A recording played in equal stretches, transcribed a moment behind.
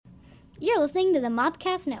You're listening to the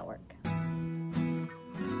Mobcast Network.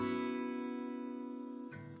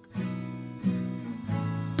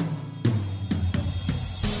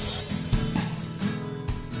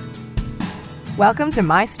 Welcome to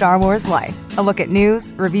My Star Wars Life, a look at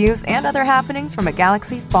news, reviews, and other happenings from a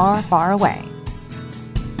galaxy far, far away.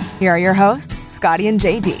 Here are your hosts, Scotty and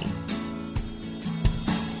JD.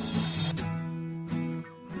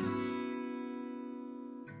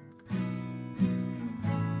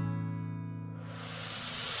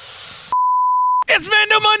 It's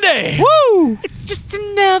Mando Monday! Woo! It's just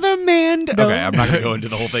another Mando. Okay, I'm not going to go into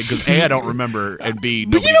the whole thing because A, I don't remember, and B,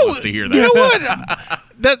 nobody wants to hear that. You know what?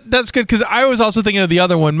 That's good because I was also thinking of the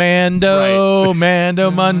other one, Mando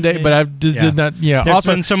Monday, but I did not. Yeah, there's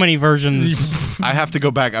been so many versions. I have to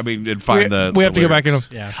go back. I mean, and find we have to go back and.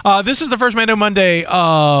 Yeah. This is the first Mando Monday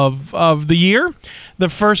of the year. The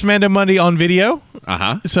first Mando Monday on video.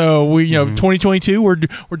 So we, 2022, we're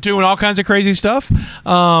doing all kinds of crazy stuff.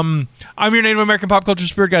 I'm your Native American pop culture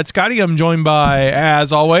spirit guide, Scotty. I'm joined by,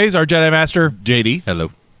 as always, our Jedi Master, JD.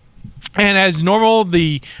 Hello. And as normal,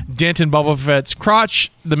 the dent in Boba Fett's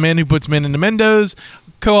crotch, the man who puts men into Mendos.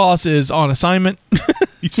 Koalas is on assignment.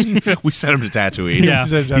 We sent him to Tatooine. Yeah.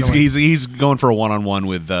 He's going for a one-on-one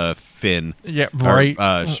with Finn. Yeah, right.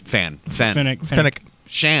 Fennec.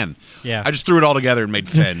 Shan. Yeah. I just threw it all together and made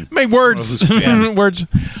Finn. Made words. Words.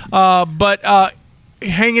 But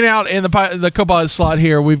hanging out in the Copilot slot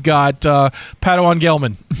here, we've got Padawan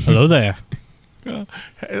Gelman. Hello there.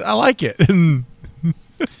 I like it.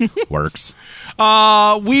 Works.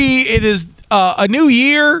 It is a new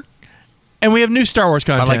year, and we have new Star Wars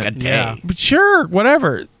content. By like a day. Yeah. But sure,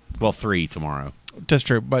 whatever. Well, 3 tomorrow. That's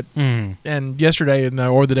true. But and yesterday,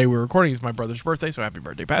 or the day we were recording, is my brother's birthday. So happy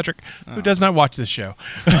birthday, Patrick, who does not watch this show.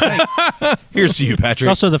 Here's to you, Patrick. It's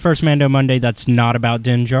also the first Mando Monday that's not about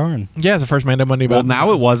Din Djarin. Yeah, it's the first Mando Monday. Well,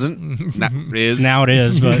 now it wasn't. Now it is. Now it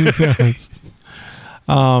is, but.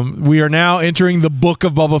 We are now entering the Book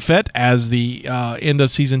of Boba Fett as the end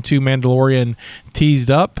of Season 2 Mandalorian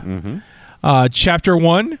teased up. Chapter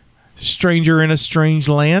 1, Stranger in a Strange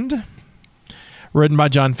Land. Written by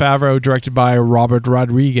Jon Favreau, directed by Robert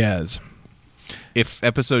Rodriguez. If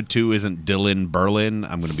Episode 2 isn't Dylan Berlin,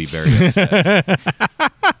 I'm going to be very upset.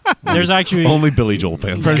 There's actually... Only Billy Joel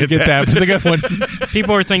fans get that. It's a good one.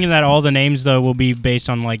 People are thinking that all the names, though, will be based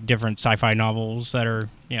on like different sci-fi novels that are,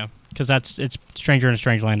 because it's Stranger in a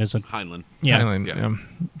Strange Land, isn't it? Heinlein. Yeah. Heinlein, yeah.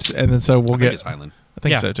 And then so we'll get... It's Heinlein. I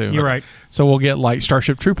think so, too. You're right. So we'll get like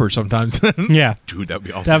Starship Troopers sometimes. Yeah. Dude, that'd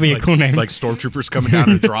be awesome. That'd be a cool name. Like Stormtroopers coming down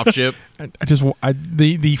in a dropship.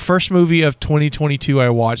 The first movie of 2022 I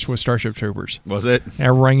watched was Starship Troopers. Was it? I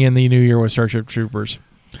rang in the new year with Starship Troopers.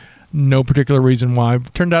 No particular reason why.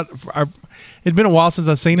 Turned out, it's been a while since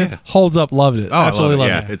I've seen it. Holds up, loved it. Oh, absolutely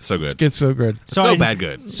loved loved it. it. It's so good. It's so good. So bad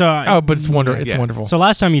good. But it's wonderful. It's wonderful. So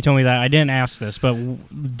last time you told me that, I didn't ask this, but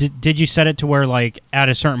did you set it to where like at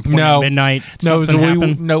a certain point at midnight something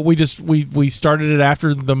happened? We started it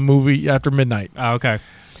after the movie after midnight. Oh, okay.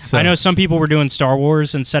 So. I know some people were doing Star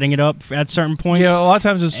Wars and setting it up at certain points. Yeah, a lot of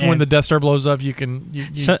times it's when the Death Star blows up. You can.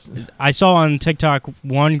 I saw on TikTok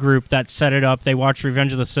one group that set it up. They watched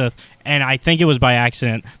Revenge of the Sith, and I think it was by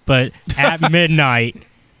accident. But at midnight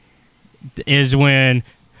is when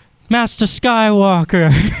Master Skywalker.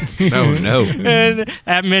 No. And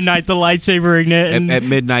at midnight, the lightsaber ignites. At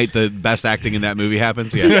midnight, the best acting in that movie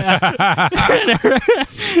happens. Yeah.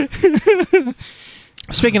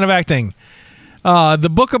 Speaking of acting. The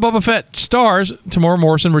Book of Boba Fett stars Tamora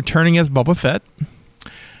Morrison returning as Boba Fett,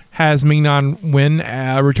 has Ming-Na Wen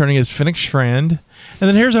returning as Fennec Shand, and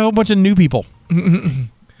then here's a whole bunch of new people.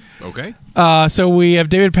 Okay. So we have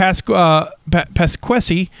David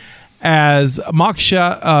Pasquesi as Mok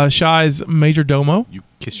Shai's Major Domo. You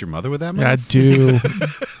kiss your mother with that mouth? I do.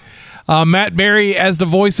 Matt Berry as the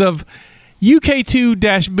voice of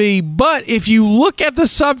UK2-B, but if you look at the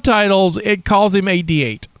subtitles, it calls him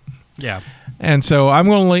AD8. Yeah. And so I'm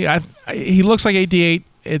going to he looks like AD8.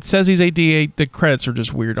 It says he's AD8. The credits are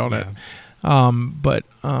just weird on it. But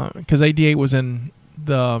because AD8 was in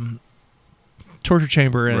the torture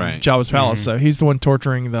chamber in Jabba's palace, so he's the one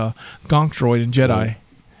torturing the Gonk droid in Jedi.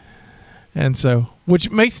 And so,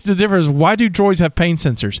 which makes the difference. Why do droids have pain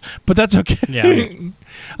sensors? But that's okay.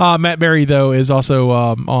 Yeah. Matt Berry, though, is also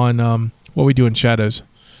on What We Do in Shadows.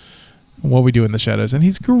 What We Do in the Shadows. And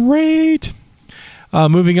he's great.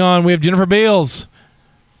 Moving on, we have Jennifer Beals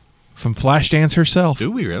from Flashdance herself. Do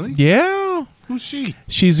we really? Yeah. Who's she?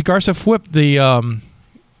 She's Garza Fwip, the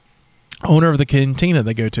owner of the cantina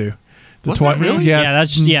they go to. Was that really?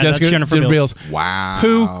 Yes. That's Jennifer Beals. Wow.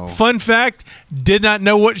 Who, fun fact, did not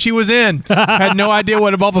know what she was in. Had no idea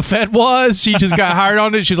what a Boba Fett was. She just got hired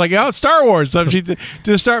on it. She's like, oh, it's Star Wars. So she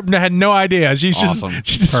had no idea. She's awesome.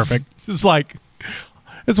 She's perfect. It's like,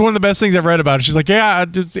 it's one of the best things I've read about her. She's like, yeah, I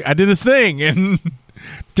did this thing and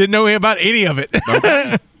didn't know about any of it.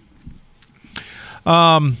 Okay.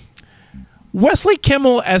 Wesley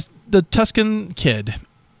Kimmel as the Tusken Kid.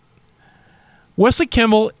 Wesley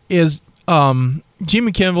Kimmel is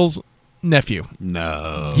Jimmy Kimmel's nephew.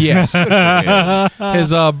 No. Yes. Yeah.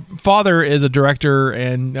 His father is a director,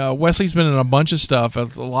 and Wesley's been in a bunch of stuff, a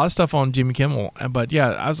lot of stuff on Jimmy Kimmel. But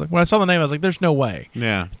yeah, I was like, when I saw the name, I was like, there's no way.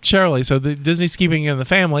 Yeah. Surely. So Disney's keeping it in the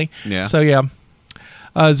family. Yeah. So yeah.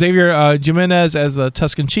 Xavier Jimenez as the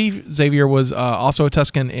Tusken Chief. Xavier was also a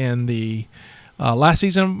Tusken in the last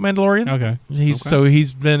season of Mandalorian. Okay. So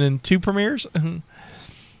he's been in 2 premieres.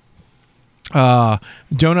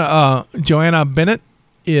 Joanna Bennett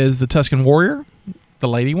is the Tusken Warrior, the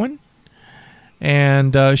lady one,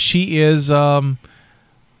 and she is a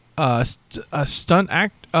stunt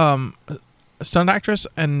actress,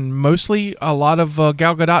 and mostly a lot of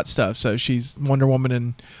Gal Gadot stuff. So she's Wonder Woman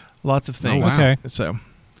and lots of things. Oh, wow. Okay.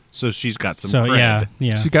 So she's got some So cred.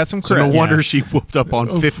 yeah. She's got some credit. So no wonder she whooped up on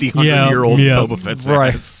 1,500 Yeah. year-old Yeah. Boba Fett's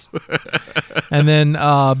Right. ass. And then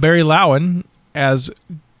Barry Lowen as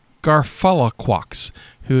Garfalaquax,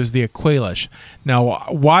 who is the Aqualish. Now,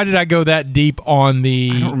 why did I go that deep on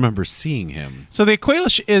the... I don't remember seeing him. So the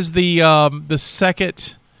Aqualish is the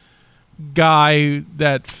second guy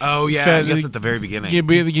that... Oh, yeah, I guess at the very beginning.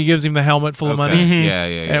 He gives him the helmet full of money. Mhm.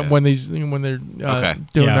 Yeah. And when they're Okay.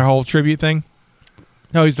 doing Yeah. their whole tribute thing.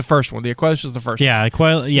 No, he's the first one. The Aqualish is the first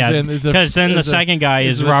one. Yeah, Then because then the second guy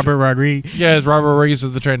is Robert Rodriguez. Yeah, it's Robert Rodriguez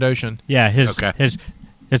is the Trandoshan. Yeah, his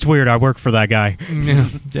it's weird. I work for that guy. Yeah,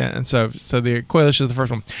 and so the Aqualish is the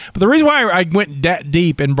first one. But the reason why I went that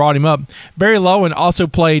deep and brought him up, Barry Lowen also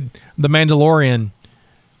played the Mandalorian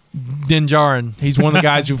Din Djarin. He's one of the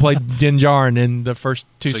guys who played Din Djarin in the first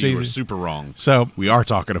 2 So seasons. you were super wrong. So We are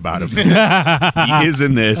talking about him. He is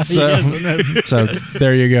in this. so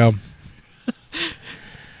there you go.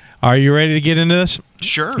 Are you ready to get into this?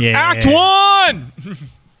 Sure. Yeah. Act 1!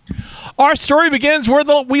 Our story begins where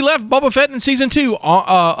we left Boba Fett in Season 2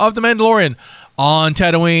 of The Mandalorian on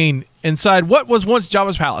Tatooine, inside what was once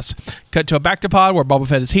Jabba's palace. Cut to a Bactapod where Boba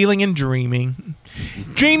Fett is healing and dreaming.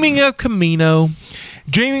 Dreaming of Kamino.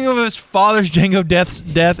 Dreaming of his father's Jango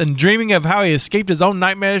death, and dreaming of how he escaped his own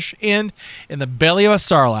nightmarish end in the belly of a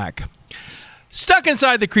Sarlacc. Stuck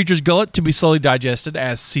inside the creature's gullet to be slowly digested,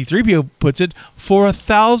 as C-3PO puts it, for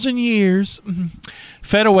 1,000 years.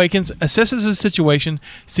 Fett awakens, assesses his situation,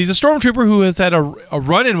 sees a stormtrooper who has had a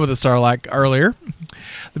run-in with a Sarlacc earlier.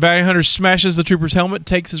 The bounty hunter smashes the trooper's helmet,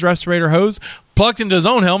 takes his respirator hose, plugs into his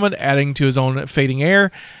own helmet, adding to his own fading air,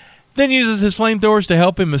 then uses his flamethrowers to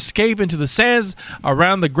help him escape into the sands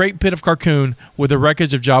around the great pit of Carkoon with the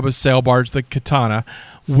wreckage of Jabba's sail barge, the Katana.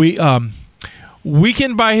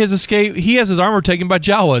 Weakened by his escape, he has his armor taken by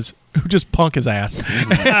Jawas, who just punk his ass,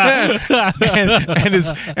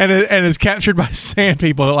 and is captured by sand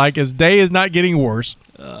people. Like, his day is not getting worse.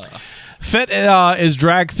 Fett is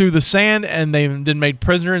dragged through the sand, and they've been made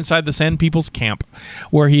prisoner inside the Sand People's camp,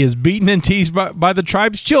 where he is beaten and teased by the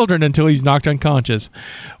tribe's children until he's knocked unconscious.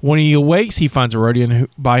 When he awakes, he finds a Rodian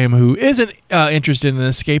by him who isn't interested in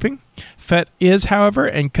escaping. Fett is, however,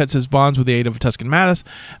 and cuts his bonds with the aid of a Tusken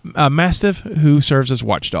Mastiff, who serves as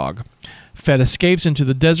watchdog. Fett escapes into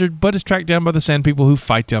the desert, but is tracked down by the Sand People, who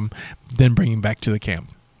fight him, then bring him back to the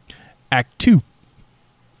camp. Act 2.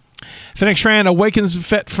 Fennec Shand awakens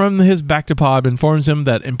Fett from his Bactapod and informs him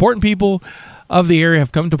that important people of the area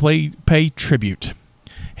have come to pay tribute.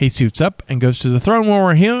 He suits up and goes to the throne room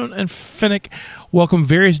where him and Fennec welcome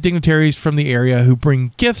various dignitaries from the area who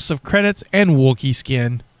bring gifts of credits and Wookiee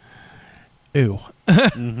skin. Ew.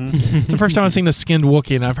 It's the first time I've seen a skinned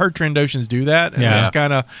Wookiee, and I've heard Trandoshans do that, and it's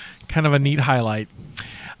kind of a neat highlight.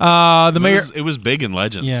 It was big in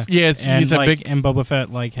Legends. Yeah, it's a big, and Boba Fett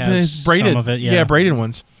has braided, some of it. Yeah, braided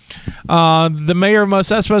ones. The mayor of Mos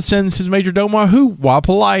Espa sends his major domo, who, while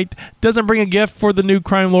polite, doesn't bring a gift for the new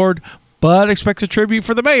crime lord, but expects a tribute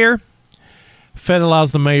for the mayor. Fett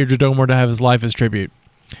allows the mayor domo to have his life as tribute.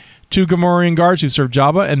 2 Gamorrean guards who serve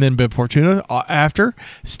Jabba and then Bib Fortuna after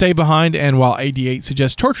stay behind, and while AD-8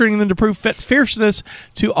 suggests torturing them to prove Fett's fierceness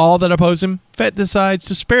to all that oppose him, Fett decides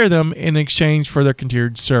to spare them in exchange for their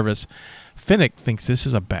continued service. Fennec thinks this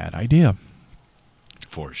is a bad idea.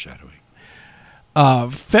 Foreshadowing.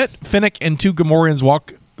 Fennec and 2 Gamorreans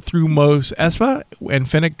walk through Mos Espa, and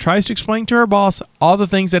Fennec tries to explain to her boss all the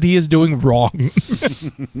things that he is doing wrong.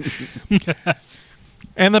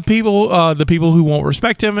 And the people who won't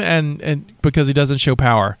respect him, and because he doesn't show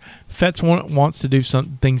power. Fett wants to do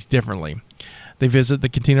some things differently. They visit the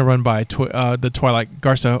cantina run by the Twilight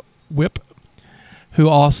Garza Whip, who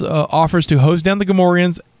also offers to hose down the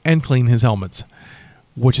Gamorreans and clean his helmets,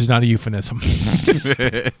 which is not a euphemism.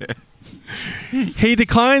 He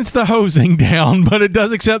declines the hosing down, but it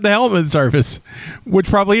does accept the helmet service, which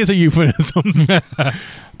probably is a euphemism.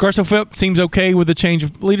 Garza Whip seems okay with the change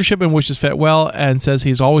of leadership and wishes Fett well, and says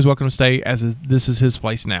he's always welcome to stay, as this is his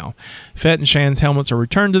place now. Fett and Shan's helmets are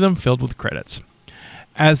returned to them, filled with credits.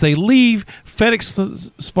 As they leave, Fett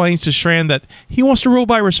explains to Shran that he wants to rule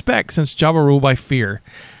by respect since Jabba ruled by fear.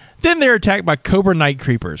 Then they're attacked by Cobra Night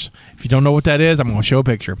Creepers. If you don't know what that is, I'm going to show a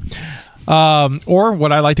picture. Or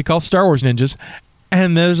what I like to call Star Wars ninjas.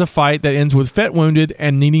 And there's a fight that ends with Fett wounded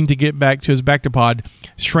and needing to get back to his Bactapod.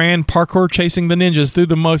 Shran parkour chasing the ninjas through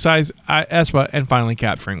the Mos Espa and finally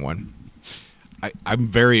capturing one. I'm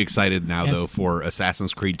very excited now, though, for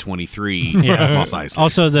Assassin's Creed 23 Mos Eisley.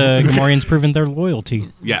 Also, the Gamorreans proven their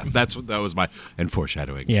loyalty. Yeah, that was my... And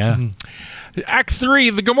foreshadowing. Yeah. Act 3,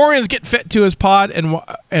 the Gamorreans get Fett to his pod,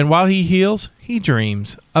 and while he heals, he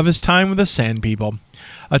dreams of his time with the Sand People.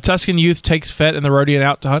 A Tusken youth takes Fett and the Rodian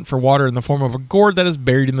out to hunt for water in the form of a gourd that is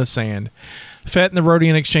buried in the sand. Fett and the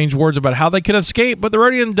Rodian exchange words about how they could escape, but the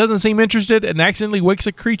Rodian doesn't seem interested and accidentally wakes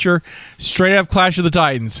a creature straight out of Clash of the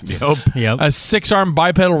Titans. Yep. A 6-armed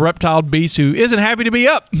bipedal reptile beast who isn't happy to be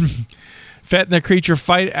up. Fett and the creature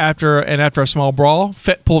fight after a small brawl.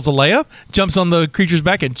 Fett pulls a Leia, jumps on the creature's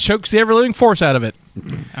back, and chokes the ever-living force out of it.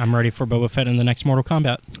 I'm ready for Boba Fett in the next Mortal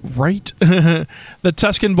Kombat. Right. The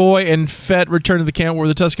Tusken boy and Fett return to the camp where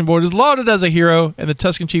the Tusken boy is lauded as a hero, and the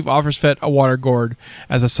Tusken chief offers Fett a water gourd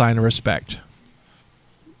as a sign of respect.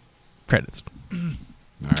 Credits. All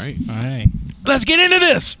right. Let's get into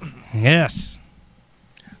this. Yes.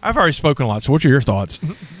 I've already spoken a lot, so what are your thoughts?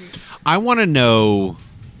 I want to know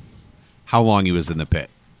how long he was in the pit.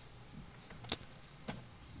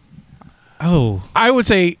 Oh. I would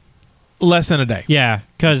say less than a day. Yeah.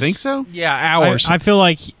 Cause Think so? Yeah, hours. I feel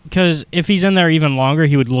like, because if he's in there even longer,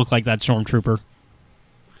 he would look like that stormtrooper.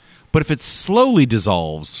 But if it slowly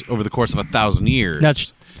dissolves over the course of 1,000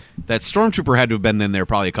 years, that stormtrooper had to have been in there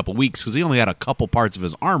probably a couple weeks because he only had a couple parts of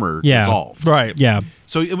his armor dissolved. Right. Yeah.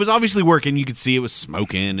 So it was obviously working. You could see it was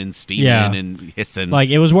smoking and steaming and hissing. Like,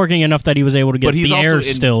 it was working enough that he was able to get but he's the also air in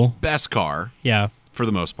still. Beskar, Yeah. for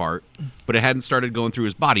the most part, but it hadn't started going through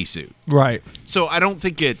his bodysuit. Right. So I don't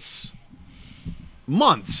think it's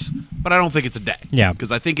months, but I don't think it's a day. Yeah.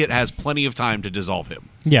 Because I think it has plenty of time to dissolve him.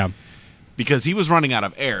 Yeah. Because he was running out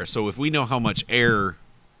of air. So if we know how much air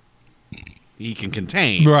he can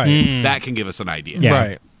contain, Right. that can give us an idea. Yeah.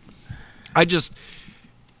 Right. I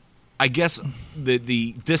guess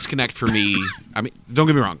the disconnect for me, I mean, don't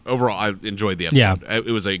get me wrong. Overall, I enjoyed the episode. Yeah.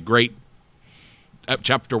 It was a great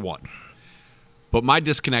chapter 1. But my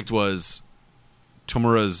disconnect was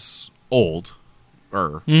Tamura's old.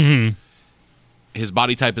 Mm-hmm. His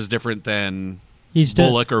body type is different than He's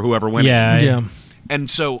Bullock or whoever went in. Yeah. And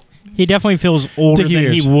so... He definitely feels older Dickie than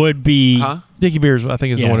Beers. he would be. Huh? Dickie Beers, I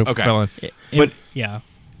think, is the Yeah. one who Okay. fell in. But yeah.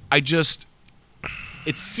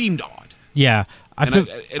 it seemed odd. Yeah. And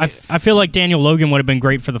I feel like Daniel Logan would have been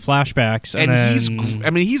great for the flashbacks.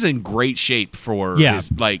 And he's in great shape for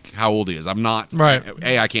his, like, how old he is. I'm not... Right.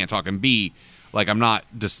 A, I can't talk, and B, like, I'm not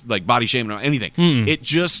just, like, body shaming or anything. It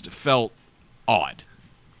just felt odd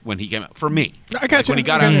when he came out. For me. I got Like, you. when he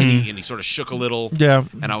got out and he sort of shook a little. Yeah.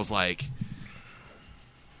 And I was like...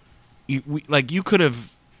 You could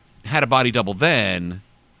have had a body double then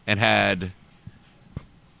and had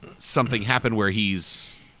something happen where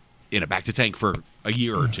he's in a back to tank for a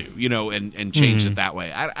year or two, and changed it that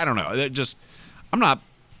way. I don't know.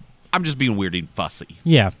 I'm just being weird and fussy.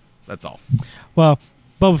 Yeah. That's all. Well,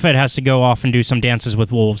 Boba Fett has to go off and do some dances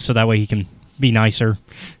with wolves so that way he can be nicer.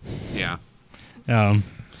 Yeah.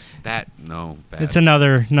 Bad. It's It's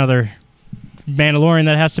another Mandalorian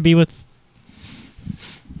that has to be with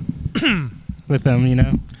them,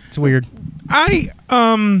 It's weird.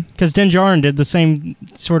 Because Din Djarin did the same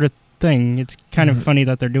sort of thing. It's kind of funny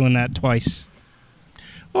that they're doing that twice.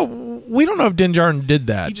 Well, we don't know if Din Djarin did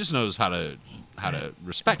that. he just knows how to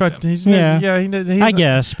respect But them. he's, Yeah. he's, I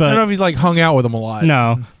guess, I don't know but if he's like hung out with him a lot.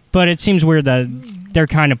 no. But it seems weird that they're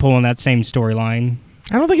kind of pulling that same storyline.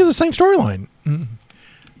 I don't think it's the same storyline.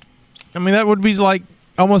 I mean, that would be like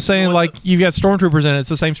almost saying like you've got stormtroopers in it. It's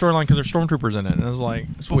the same storyline because there's stormtroopers in it. And I was like,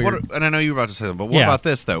 it's But weird. and I know you were about to say that, but what about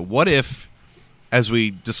this, though? What if, as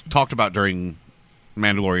we just talked about during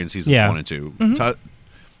Mandalorian seasons 1 and 2,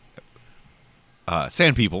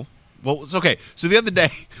 Sand People, Well, it's okay. So the other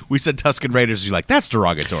day we said Tusken Raiders. You're like, that's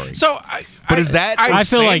derogatory. So, but is that? I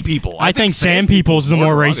feel Sand like people? I think Sand People's the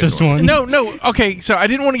more racist one. No. Okay, so I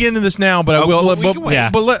didn't want to get into this now, but I will. well, we can wait. Yeah.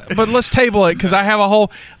 But let's table it because I have a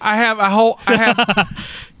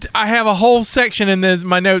whole section in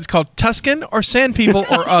my notes called Tuscan or Sand People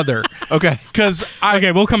or other. Okay. Because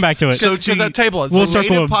Okay, we'll come back to it. So to that table it. We'll So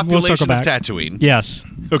circle- native population back. of Tatooine. Yes.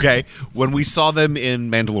 Okay. When we saw them in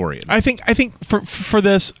Mandalorian. I think for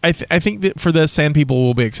this, I think that for this, Sand People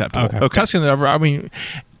will be acceptable. Okay. Tuscan, I mean,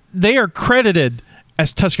 they are credited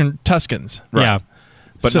as Tuscans. Right. Yeah.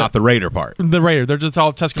 But So- not the Raider part. The Raider, they're just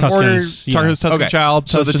all Tuscan Tuscans, warriors, yeah. Tuscan Okay. child,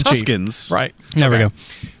 So the Tuscan chief. Tuscans. Right. There we Okay. go.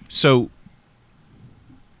 So,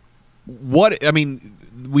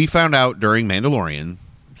 we found out during Mandalorian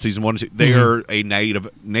season 1 and 2, they are a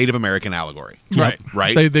Native American allegory. Right.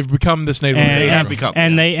 Right. They've become this Native They have American become,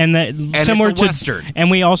 and yeah. similar it's a to Western. And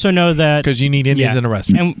we also know that because you need Indians in a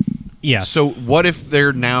restaurant. And yeah. So what if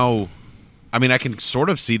they're now? I mean, I can sort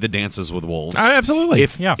of see the dances with wolves. Absolutely.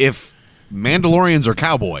 If Mandalorians are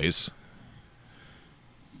cowboys,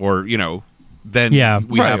 or then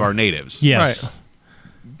we Right. have our natives. yes. Right.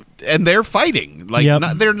 And they're fighting. Like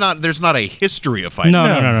Yep. they're not. There's not a history of fighting.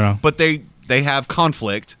 No. But they have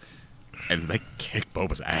conflict, and they kick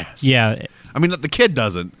Boba's ass. Yeah. I mean, the kid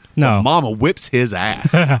doesn't. No. but Mama whips his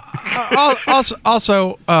ass.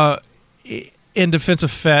 Also, in defense of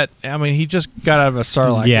Fett, I mean, he just got out of a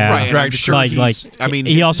Sarlacc. Yeah. and Right, and I'm dragged sure across. I mean,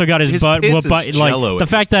 he also got his butt piss whooped by is jello the at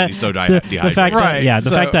fact this point. that He's so the fact dehydrated. Right, that the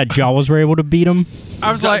so- fact that Jawas were able to beat him.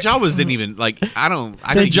 I was like, Jawas didn't even like. I The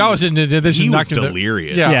think Jawas didn't do this. He was knocked him to-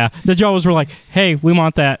 delirious. Yeah. Yeah, the Jawas were like, "Hey, we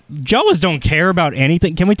want that." Jawas don't care about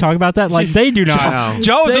anything. Can we talk about that? Like they do not. I know.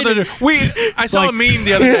 Jawas They- are the, I saw a meme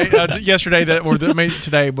the other day, yesterday maybe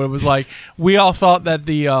today, but it was like we all thought that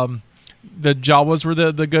the Jawas were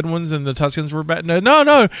the good ones and the Tuscans were bad. No,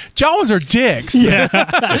 Jawas are dicks. Yeah,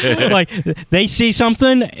 like they see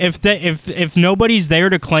something. If nobody's there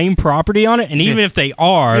to claim property on it, and even if they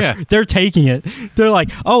are, Yeah. they're taking it. They're like,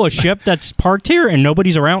 "Oh, a ship that's parked here and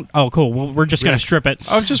nobody's around. Oh, cool. Well, we're just gonna strip it."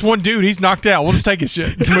 I was just one dude. He's knocked out. We'll just take his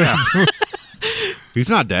shit. He's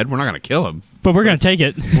not dead. We're not going to kill him. But we're gonna take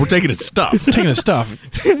it. We're taking his stuff. Taking his stuff.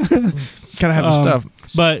 Gotta have the stuff.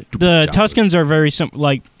 But Stupid the Jawas. Tuscans are very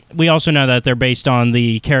like. We also know that they're based on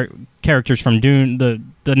the characters from Dune,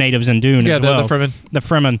 the natives in Dune. Yeah, as well. the Fremen. The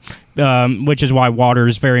Fremen, which is why water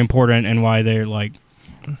is very important and why they're like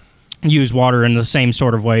use water in the same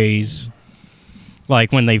sort of ways,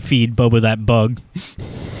 like when they feed Boba that bug.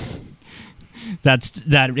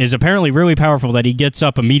 That is apparently really powerful. That he gets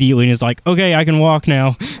up immediately and is like, "Okay, I can walk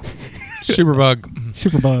now." Superbug.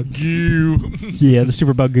 Super bug. Goo. Yeah, the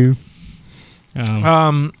super bug goo.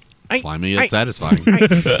 Slimy yet satisfying.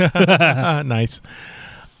 Nice.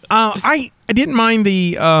 I didn't mind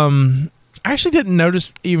the. I actually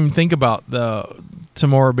didn't think about the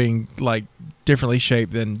Tamora being like differently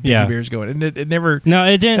shaped than Yeah. Beer's going, and it never. No,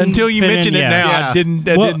 it didn't. Until you fit mentioned in, it yeah. now, Yeah. I didn't.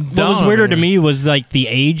 It What didn't was dawn weirder on to me was like the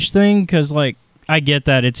age thing, because like I get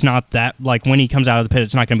that it's not that like when he comes out of the pit,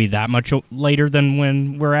 it's not going to be that much later than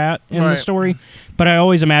when we're at in the Right. story. But I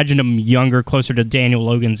always imagined him younger, closer to Daniel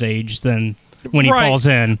Logan's age than when he Right. falls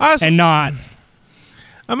in, and not.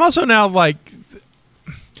 I'm also now like,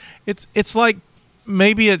 it's like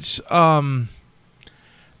maybe it's like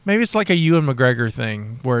a Ewan McGregor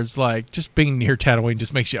thing where it's like just being near Tatooine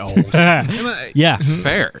just makes you old. Yeah.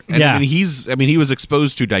 Fair. And Yeah. he was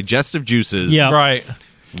exposed to digestive juices. Yeah. Right.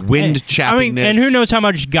 Wind I chappiness. mean, and who knows how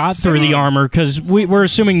much got through the armor? Because we're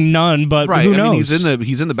assuming none, but Right. who I knows? mean,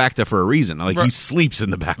 he's in the back deck for a reason. Like he Right. sleeps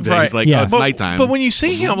in the back deck. Right. He's like, Yeah. oh, it's nighttime. But when you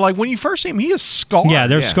see him, like when you first see him, he is scarred. Yeah,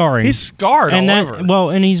 they're Yeah. scarring. He's scarred and all that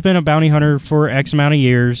over. and he's been a bounty hunter for X amount of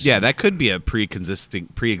years. yeah, that could be a pre-existing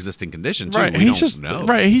condition too. Right. We He's don't just know.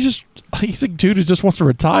 right. He's a dude who just wants to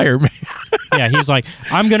retire, man. Yeah, he's like,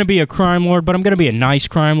 I'm going to be a crime lord, but I'm going to be a nice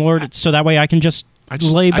crime lord, so that way I can just I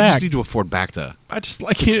just back. need to afford Bacta. I just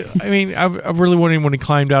like it. I mean, I really wanted him when he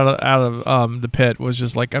climbed out of the pit was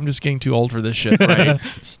just like I'm just getting too old for this shit. Right.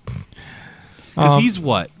 Because he's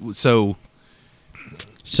what? So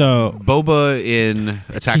So Boba in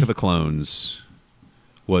Attack of the Clones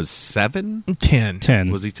was 7?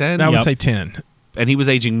 10. Was he 10? I would Yep. say 10. And he was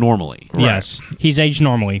aging normally. yes, he's aged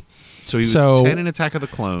normally. So he was So- 10 in Attack of the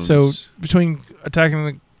Clones. So between Attack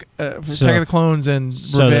of the Clones and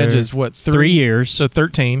So Revenge they're is what 3 years. So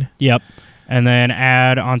 13. Yep, and then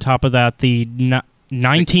add on top of that the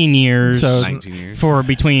 19 years So- 19 years. for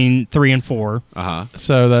between 3 and 4. Uh-huh.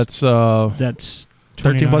 So that's That's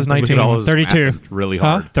 13 plus 29, Look 19. at all his 32. math really Huh?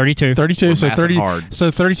 hard. 32. 32. We're So mathing 30. hard. So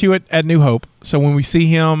 32 at New Hope. So when we see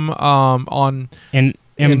him on And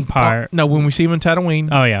Empire. When we see him in Tatooine.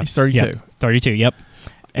 Oh yeah, he's 32. Yep. 32. Yep.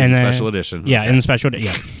 In And the then, special edition. Yeah, Okay. in the special.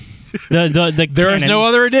 Yeah. The There is canon- no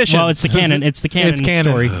other edition. Well, it's the canon. It's the canon, It's canon.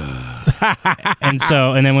 story.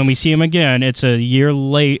 and then when we see him again, it's a year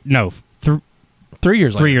late. No, 3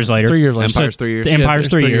 years later. 3 years later. 3 years later. Empire's 3 years. The Empire's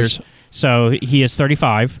it's 3 3 years. So he is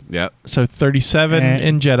 35. Yep. So 37 And-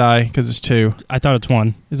 in Jedi because it's 2. I thought it's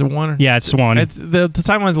 1. Is it 1? Yeah, it's 1. It's the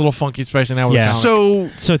timeline's a little funky, especially now with Yeah. the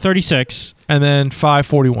comic. So So 36. And then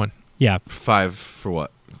 541. Yeah. 5 for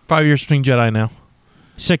what? 5 years between Jedi now.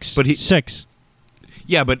 6. But he- 6.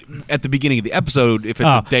 Yeah, but at the beginning of the episode, if it's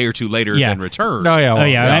a day or two later Yeah. than return. Oh yeah. Oh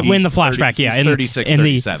yeah, yeah, in the he's flashback, 30 yeah, he's in 36, in the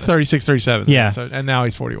 37. 36, 37. Yeah. So, and now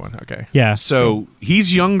he's 41. Okay. yeah. So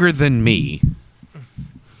he's younger than me.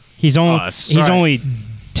 He's only Us. he's Right. only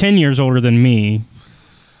 10 years older than me.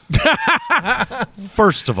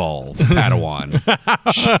 First of all, Padawan.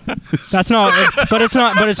 That's not, but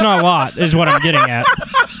it's not a lot. Is what I'm getting at.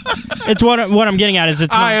 It's what I'm getting at is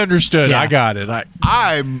it's. I Not, understood. Yeah. I got it.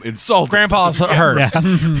 I'm insulted. Grandpa's hurt. yeah.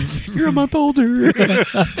 You're a month older.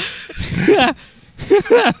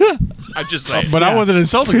 I'm just saying. But I wasn't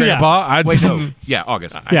insulting Yeah. Grandpa. Wait, no. Yeah,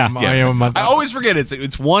 August. Yeah. I am a month. I always forget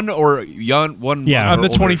it's one or young one. Yeah. month I'm or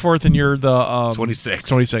the older. 24th, and you're the 26th.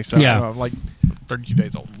 26th. So Yeah. I'm like 32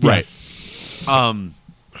 days old. Right.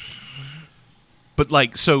 But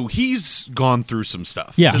like, so he's gone through some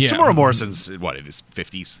stuff. Yeah. 'Cause Yeah. Tamora Morrison's what, in his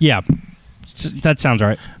 50s. Yeah. That sounds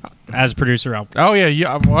right. As producer, I'll. Oh yeah.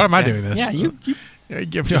 Yeah. Why am I doing this? Yeah, you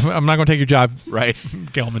I'm not going to take your job, Right.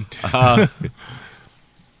 Gelman.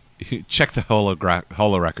 Check the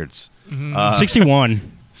holo records.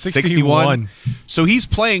 61. 61. So he's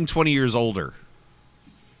playing 20 years older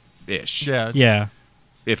ish. Yeah. Yeah.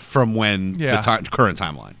 If from when Yeah. the current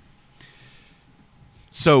timeline.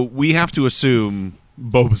 So we have to assume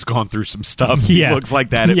Boba's gone through some stuff. Yeah. He looks like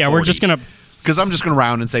that at Yeah, 40. we're just gonna. Because I'm just going to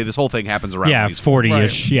round and say this whole thing happens around Yeah, when he's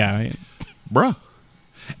 40-ish. Yeah. Bruh.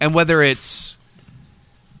 And whether it's...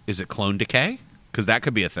 Is it clone decay? Because that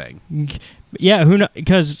could be a thing. Yeah. Who knows?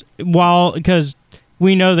 Because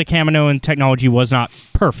we know the Kaminoan technology was not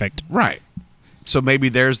perfect. Right. So maybe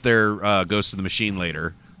there's their Ghost of the Machine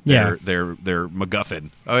later. Yeah. Their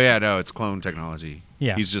MacGuffin. Oh, yeah, no, it's clone technology.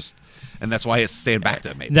 Yeah. He's just... And that's why he has to stand back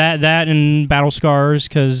to it, maybe. That and battle scars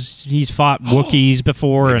because he's fought Wookiees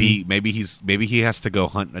before. Maybe he has to go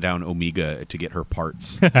hunt down Omega to get her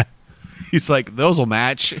parts. He's like, those will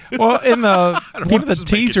match. Well, in the one of the just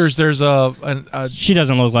make it- teasers, there's a She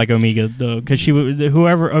doesn't look like Omega though, because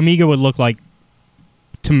whoever Omega would look like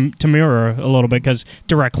Tamura a little bit because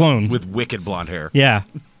direct clone. With wicked blonde hair. Yeah,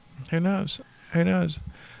 who knows?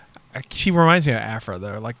 She reminds me of Afra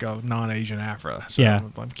though, like a non-Asian Afra. So Yeah.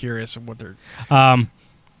 I'm curious of what they're.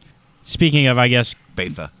 speaking of, I guess,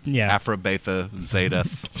 Betha. Yeah. Afra, Betha, Zeta.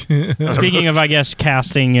 speaking of, I guess,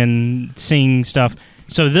 casting and seeing stuff.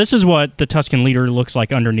 So this is what the Tusken leader looks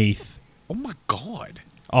like underneath Oh, my God.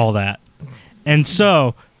 all that, and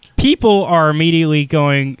so people are immediately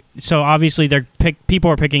going. So obviously, people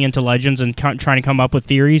are picking into legends and trying to come up with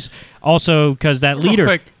theories. Also, because that leader.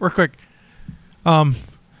 Real quick.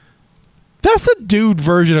 That's the dude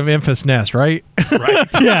version of Enfys Nest, right? Right.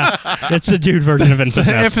 Yeah, it's the dude version of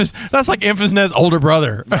Infamous. That's like Enfys Nest's older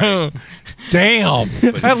brother. Right. Damn,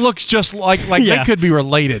 that looks just like Yeah. they could be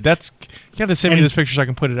related. That's you have to send me And- this picture so I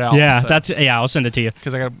can put it out. Yeah, I'll send it to you.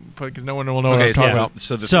 because I got to put because no one will know what Okay, I'm talking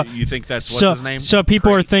so, about. so you think that's what's so, his name? So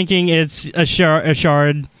people are Craig. thinking it's a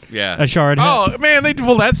shard. Yeah. A shard. Oh man, they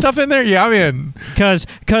pull that stuff in there. Yeah, I'm in. Because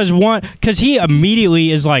he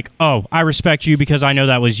immediately is like, oh, I respect you because I know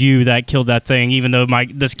that was you that killed that thing, even though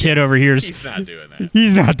this kid over here is He's not doing that.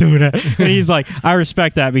 he's not doing it. And he's like, I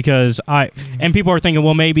respect that because and people are thinking,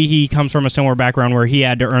 well, maybe he comes from a similar background where he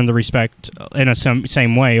had to earn the respect in a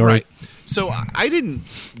same way, or Right. So I didn't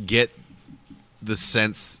get the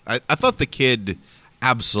sense. I thought the kid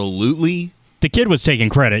absolutely the kid was taking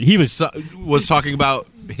credit. He was was talking about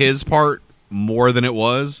his part more than it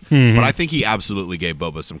was, Mhm. but I think he absolutely gave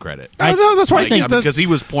Boba some credit. No, that's why I Like, think because he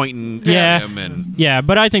was pointing Yeah. at him, and yeah,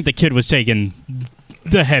 but I think the kid was taking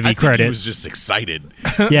the heavy I think credit. he was just excited.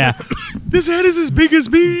 Yeah. This head is as big as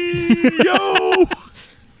me, yo!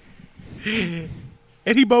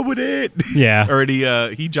 And he Boba it. Yeah. Or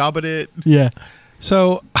he jobbed it. Yeah.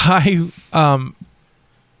 So I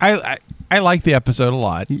like the episode a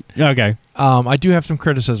lot. Okay. I do have some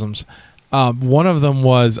criticisms. One of them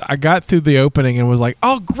was I got through the opening and was like,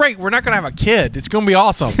 "Oh, great! We're not going to have a kid. It's going to be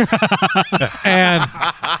awesome." And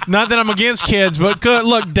not that I'm against kids, but good.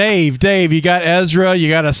 Look, Dave, you got Ezra, you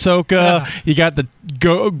got Ahsoka, you got the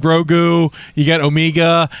Grogu, you got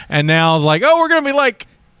Omega, and now it's like, "Oh, we're going to be like."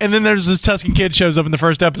 And then there's this Tusken kid shows up in the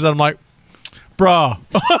first episode. I'm like, Bruh.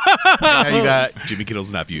 Now you got Jimmy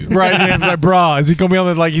Kittle's nephew. Right, and it's like, bruh, is he gonna be on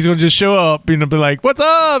the, like, he's gonna just show up, you know, be like, what's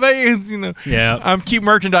up, hey, you know, Yeah. I'm cute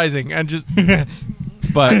merchandising, and just,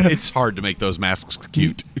 but It's hard to make those masks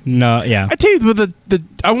cute. No, yeah. I tell you, the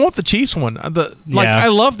I want the Chiefs one. Yeah. I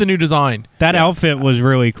love the new design. That outfit was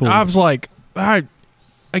really cool. I was like, I'm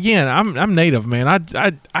native, man.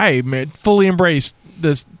 I fully embraced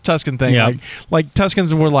this Tuscan thing. Yeah. Like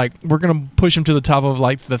Tuscans were like, we're gonna push them to the top of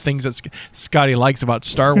like the things that Scotty likes about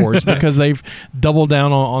Star Wars because they've doubled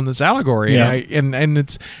down on this allegory. Yeah. And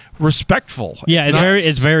it's respectful. yeah,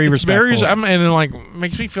 it's very respectful. And it like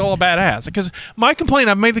makes me feel a badass because my complaint,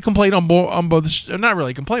 I've made the complaint on both, not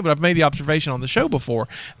really a complaint, but I've made the observation on the show before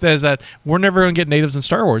that is that we're never going to get natives in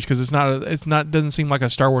Star Wars because it's not doesn't seem like a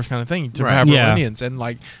Star Wars kind of thing to have Yeah. Indians and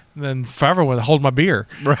like then forever would hold my beer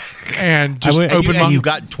Right. and just would- open my. And you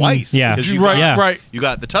got twice. Yeah. 'Cause you right, got, right, You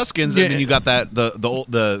got the Tuscans, Yeah. and then you got that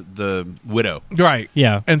the widow. right.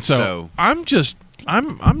 yeah. And so, So-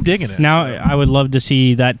 I'm digging it. Now, So. I would love to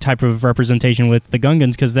see that type of representation with the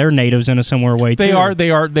Gungans because they're natives in a similar way, too. they are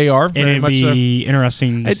And very it'd much so. be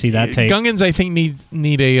interesting to see that take. Gungans, I think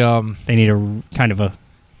need a They need a kind of a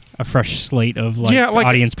fresh slate of like, Yeah, like-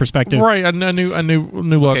 audience perspective. right a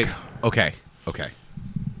new look. Okay.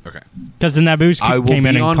 Because the Naboos I will came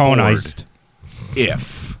in be and on colonized.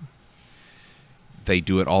 If they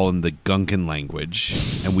do it all in the Gungan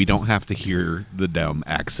language, and we don't have to hear the dumb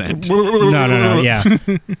accent, No. Yeah.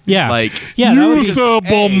 Yeah. like yeah, that would be Use a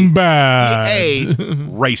bombard.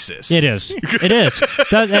 racist. It is. It is.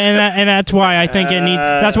 And that's why I think it needs.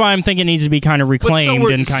 That's why I'm thinking it needs to be kind of But reclaimed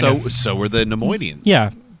and kind of. so were the Nemoidians.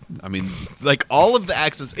 Yeah. I mean, like all of the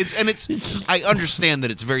accents. It's. I understand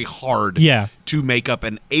that it's very hard. Yeah. To make up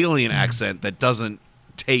an alien accent that doesn't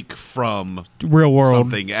take from Real world.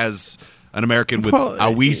 something as an American with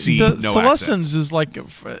Awisi the no Celestians accents. is like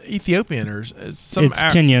Ethiopian or some It's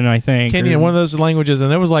Kenyan, I think. Kenyan, one of those languages,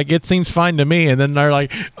 and it was like it seems fine to me, and then they're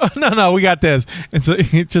like, oh, no, we got this, and so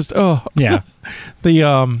it's just Yeah.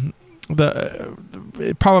 the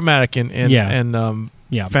problematic and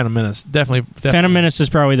Yeah. Phantom Menace definitely Phantom Menace is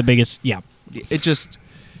probably the biggest. Yeah. It just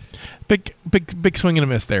big swing and a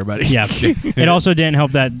miss there, buddy. Yeah. It also didn't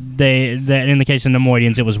help that that in the case of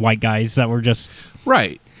Nemoidians, it was white guys that were just.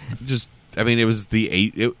 right. Just I mean, it was the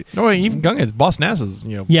eight. Even Gungans, Boss Nass is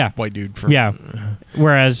Yeah. white dude for Yeah.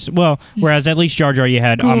 Whereas at least Jar Jar, you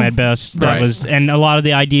had Ahmed Best. That Right. was, and a lot of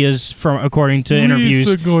the ideas from according to Lisa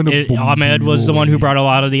interviews, gonna bomb Ahmed was the one who boy. brought a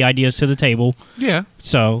lot of the ideas to the table. Yeah.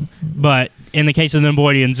 So, but in the case of the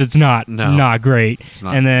Nemoidians, it's not great. It's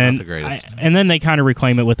not, and then not the greatest. and then they kind of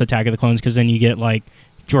reclaim it with Attack of the Clones because then you get like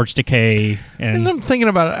George Takei And and. I'm thinking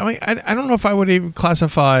about it. I mean, I don't know if I would even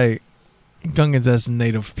classify Gungans as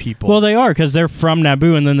native people. Well, they are because they're from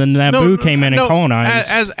Naboo, and then the Naboo came in and colonized.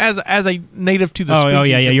 as a native to the Oh, species. oh,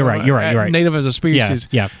 yeah, you're right, you're right. Native as a species.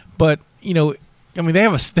 yeah, But I mean, they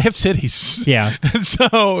have cities. yeah,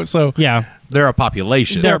 so yeah. They're a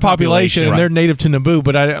population. they're a population, and right. they're native to Naboo.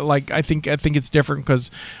 But I think it's different because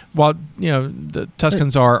while the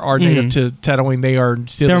Tuscans are native to Tatooine, they are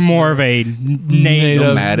still They're more of a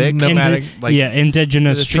native, Nomadic? like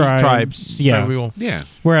indigenous tribes. Yeah. tribe people. Yeah.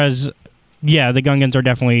 Whereas, the Gungans are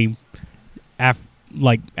definitely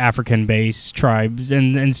African-based tribes,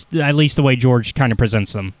 and at least the way George kind of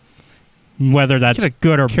presents them. Whether that's Get a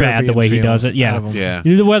good or bad, the Caribbean way he feel does it, out of 'em. Yeah.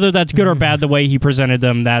 Whether that's good or bad, the way he presented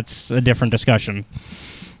them, that's a different discussion.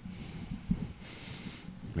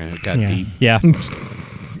 Man, it got Yeah. deep. Yeah.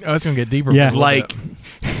 Oh, it's gonna get deeper. Yeah. for a little Like,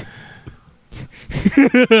 bit.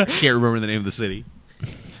 can't remember the name of the city.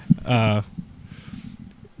 Uh,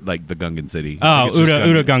 Like the Gungan city. Oh, I think it's just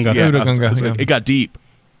Utagunga. Yeah, Utagunga, I was like, yeah. it got deep.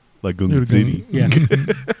 Like Gungan City. yeah.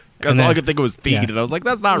 Because And all I then- could think of was Theed, yeah. and I was like,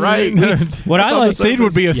 that's not right. What That's I on like, the surface. Theed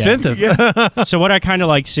would be offensive. so what I kind of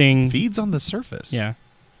like seeing, Theed's on the surface. yeah,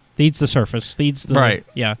 Theed's the surface, Theed's the Right.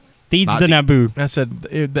 yeah, Theed's Not the deep. Naboo, I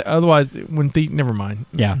said otherwise when Theed. Never mind.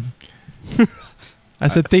 yeah. I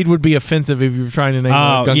said Theed would be offensive if you were trying to name a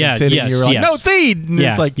Gungan yeah, city. yes, and you were like, yes. no, Theed. And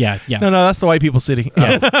Yeah, it's like, yeah. no, that's the white people city.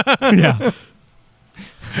 Yeah.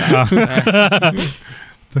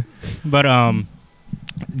 But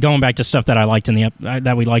going back to stuff that I liked in the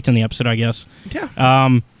that we liked in the episode, I guess.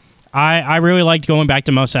 Yeah. I really liked going back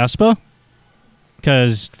to Mos Espa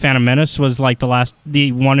because Phantom Menace was like the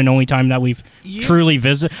one and only time that we've truly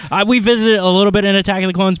visited. We visited a little bit in Attack of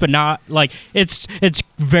the Clones, but not like it's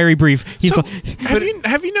very brief. He's So, like,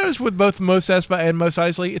 have you noticed with both Mos Espa and Mos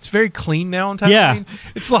Eisley, it's very clean now in Tatooine? Yeah.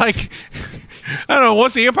 It's like, I don't know,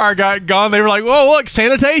 once the Empire got gone, they were like, whoa, look,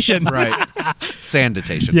 sanitation. Right.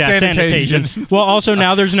 Sanitation. Yeah, Sanitation. sanitation. Well, also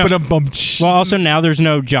now there's no. Ba-dum-bum. Well, also now there's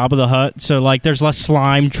no Jabba the Hutt, so like there's less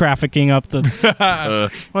slime trafficking up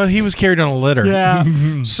the. Well, he was carried on a litter.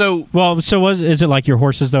 Yeah. So Is it like your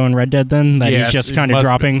horses though in Red Dead then that Yes, he's just it kind of must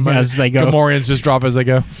dropping be. as they go? Gamorreans just drop as they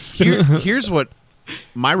go. here's what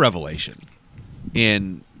my revelation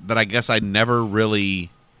in that I guess I never really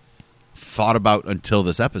thought about until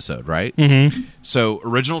this episode, right? Mm-hmm. So,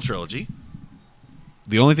 original trilogy,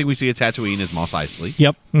 the only thing we see at Tatooine is Mos Eisley.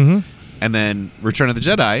 Yep. Mm-hmm. And then Return of the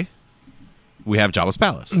Jedi, we have Jabba's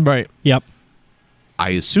palace. Right. Yep. I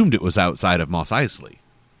assumed it was outside of Mos Eisley.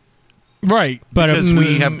 Right. But Because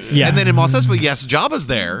we have... yeah. And then in Mos Eisley, yes, Jabba's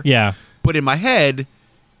there. Yeah. But in my head,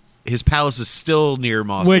 his palace is still near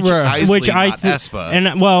Mos Which Eisley, I not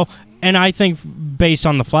Espa. And I think based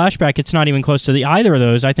on the flashback, it's not even close to either of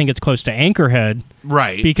those. I think it's close to Anchorhead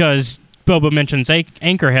right. because Boba mentions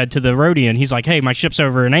Anchorhead to the Rodian. He's like, "Hey, my ship's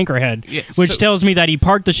over in Anchorhead," Yeah, which so- tells me that he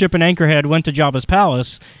parked the ship in Anchorhead, went to Jabba's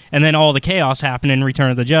palace, and then all the chaos happened in Return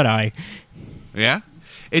of the Jedi. Yeah.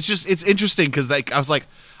 It's interesting because I was like,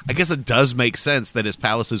 I guess it does make sense that his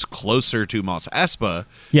palace is closer to Mos Espa.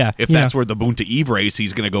 Yeah, If that's where the Boonta Eve race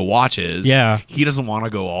he's going to go watch is. Yeah. He doesn't want to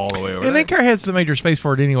go all the way over And there. Anchorhead's the major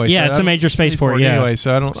spaceport anyway. Yeah, so it's I a major don't- spaceport, yeah. Anyway,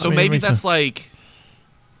 so I don't. So I mean, it maybe makes that's sense. like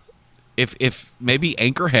if maybe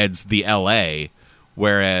Anchorhead's the LA,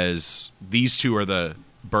 whereas these two are the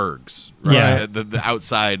Bergs, right? Yeah.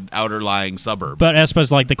 The outer lying suburbs. But Espa's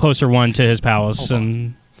like the closer one to his palace, Hold on.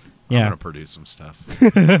 and I'm yeah. gonna produce some stuff.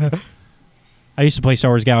 I used to play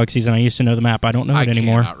Star Wars Galaxies, and I used to know the map. I don't know I it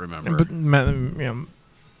anymore. cannot remember.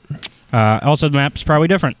 But Also, the map's probably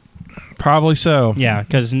different. probably so. Yeah,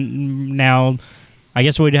 because now I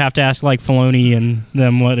guess we'd have to ask like Filoni and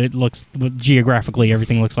them what geographically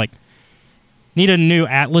everything looks like. Need a new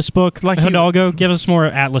Atlas book, Like Hidalgo. Give us more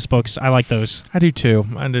Atlas books. I like those. I do too.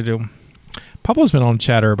 Pablo's been on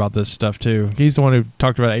chatter about this stuff too. He's the one who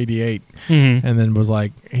talked about 88 Mm-hmm. and then was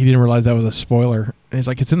like, he didn't realize that was a spoiler. And he's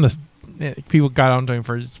like, it's in the. People got on to him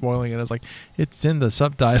for spoiling it. I was like, it's in the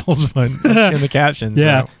subtitles, but in the captions.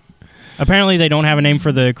 Yeah. So. Apparently, they don't have a name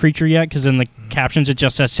for the creature yet because in the captions it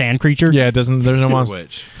just says sand creature. Yeah, it doesn't. There's no one.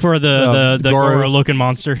 Which? For the Goro. Goro-looking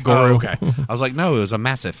monster. Oh, okay. I was like, no, it was a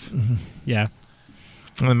massive. Yeah.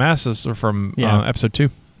 And the masses are from Yeah. episode 2.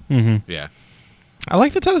 Mm-hmm. Yeah. I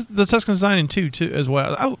like the Tuscan design in 2 too as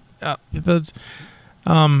well. I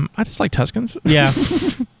just like Tuscans. Yeah.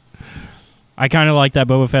 I kind of like that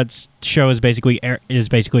Boba Fett's show is basically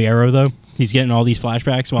Arrow though. He's getting all these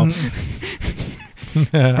flashbacks. Well,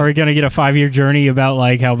 are we gonna get a 5-year journey about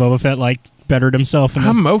like how Boba Fett like bettered himself?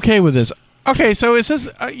 I'm okay with this. Okay, so it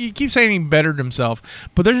says you keep saying he bettered himself,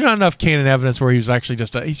 but there's not enough canon evidence where he was actually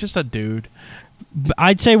he's just a dude.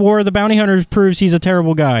 I'd say War of the Bounty Hunters proves he's a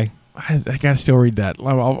terrible guy. I gotta still read that.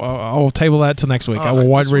 I'll table that till next week. I will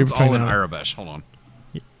wide read This one's all between in that. Arabish. Hold on.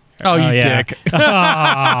 Oh, you yeah. dick!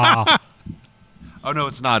 Oh no,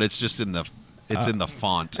 it's not. It's just in the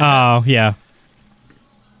font. Oh yeah.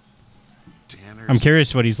 Tanner's- I'm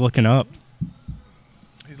curious what he's looking up.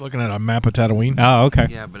 He's looking at a map of Tatooine. Oh okay.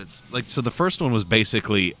 Yeah, but it's like so. The first one was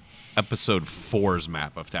basically Episode 4's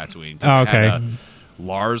map of Tatooine. 'cause Oh, it had, okay.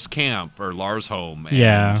 Lars camp or Lars home. And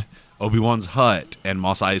Yeah. Obi-Wan's hut and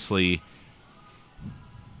Mos Eisley,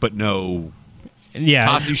 but no Yeah.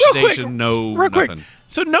 Tashi Real quick, Station. No Real quick. nothing.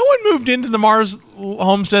 So no one moved into the Mars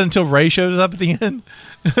homestead until Rey shows up at the end.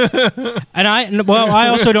 And I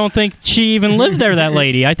also don't think she even lived there. That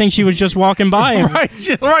lady. I think she was just walking by. And,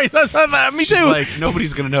 right. That's me She's too. like,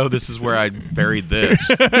 nobody's gonna know this is where I buried this.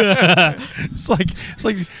 It's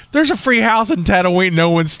like there's a free house in Tatooine no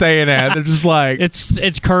one's staying at. They're just like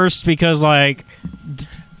it's cursed because like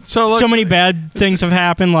so many bad things have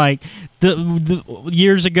happened. Like the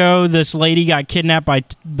years ago, this lady got kidnapped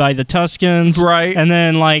by the Tuscans, Right. And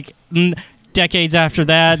then like decades after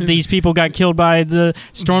that, these people got killed by the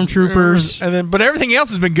stormtroopers. and then but everything else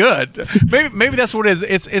has been good. Maybe that's what it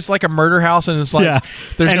is. It's like a murder house, and it's like Yeah,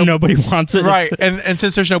 there's and nobody wants it. right. And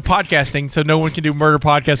since there's no podcasting, so no one can do murder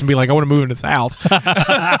podcasts and be like, I want to move into this house.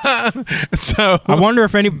 So I wonder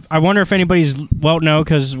if anybody's no,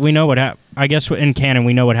 because we know what happened. I guess in canon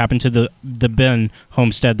we know what happened to the Ben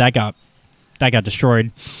homestead that got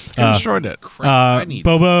destroyed. they destroyed it. Crap, I need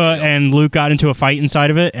Boba steel. and Luke got into a fight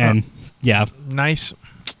inside of it, and Nice.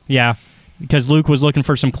 because Luke was looking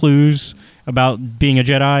for some clues about being a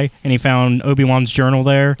Jedi, and he found Obi-Wan's journal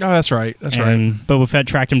there. Oh, that's right. That's and Boba Fett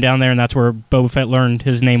tracked him down there, and that's where Boba Fett learned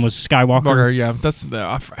his name was Skywalker. right. Yeah,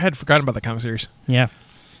 I had forgotten about the comic series. Yeah,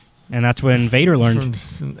 and that's when Vader learned.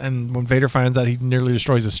 And when Vader finds out, he nearly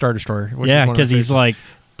destroys his Star Destroyer. Which Yeah, is one of because my he's favorites. like,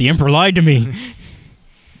 the Emperor lied to me.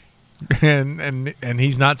 and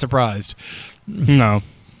he's not surprised. No.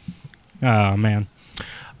 Oh man.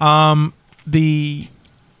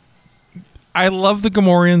 I love the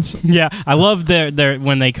Gamorreans. Yeah, I love their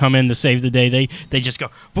when they come in to save the day. They just go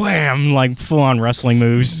wham, like full on wrestling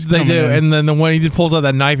moves. They do, in. and then the one he just pulls out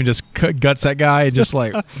that knife and just guts that guy, and just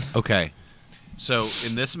like Okay. So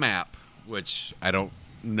in this map, which I don't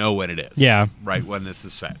know when it is. Yeah. Right when this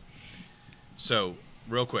is set. So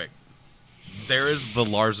real quick, there is the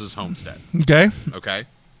Lars's homestead. okay. Okay.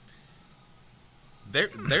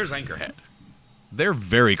 There's Anchorhead. They're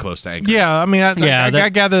very close to Anchorhead. Yeah, I mean, I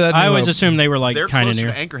gather that. I always assumed they were like They're kind of closer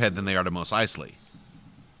near. to Anchorhead than they are to Mos Eisley,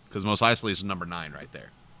 because Mos Eisley is number 9 right there.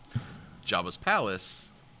 Jabba's palace,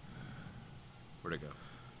 where'd it go?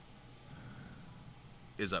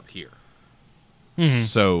 Is up here. Mhm.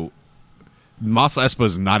 So Mos Espa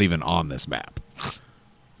is not even on this map.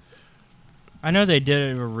 I know they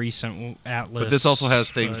did a recent atlas, But this also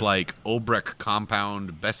has things but- like Ulbrich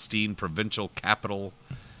Compound, Bestine Provincial Capital,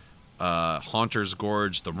 Haunter's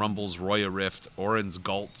Gorge, the Rumbles, Roya Rift, Orin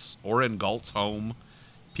Galt's home,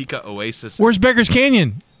 Pika Oasis. Where's Becker's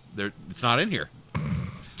Canyon? It's not in here.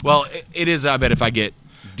 Well, it is. I bet if I get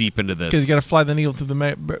deep into this, Because you got to fly the needle through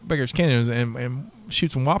the Becker's Canyon and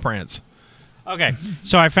shoot some wop rants. Okay,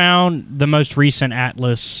 so I found the most recent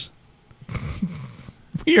atlas,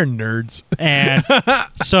 We are nerds. and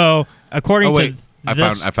so according Oh wait, to I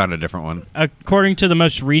this, found a different one. according to the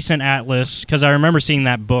most recent atlas, because I remember seeing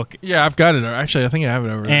that book. Yeah, I've got it. Actually, I think I have it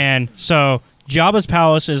over there. And so Jabba's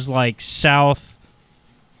palace is like south,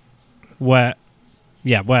 west.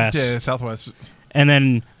 Yeah, southwest. And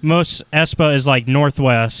then Mos Espa is like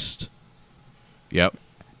northwest. Yep.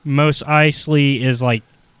 Mos Eisley is like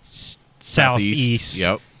southeast.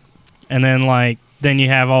 Yep. And then you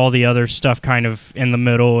have all the other stuff kind of in the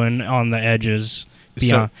middle and on the edges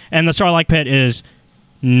beyond. And the Sarlacc pit is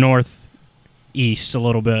northeast a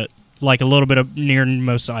little bit, like a little bit of near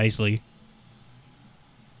Mos Eisley.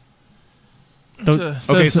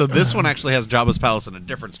 Okay, so this one actually has Jabba's palace in a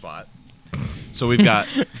different spot. So we've got,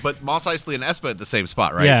 but Mos Eisley and Espa at the same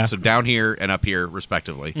spot, right? Yeah. So down here and up here,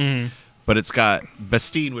 respectively. Mhm. But it's got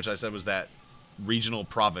Bestine, which I said was that regional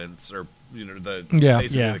province, or basically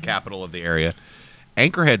Yeah. the capital of the area.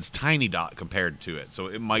 Anchorhead's tiny dot compared to it, so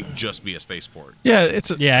it might just be a spaceport. Yeah, it's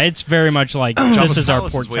It's very much like Jabba's this is our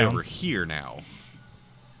palace port is way town. over here now,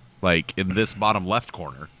 like in this bottom left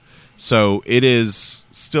corner. So it is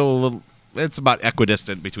still a little. It's about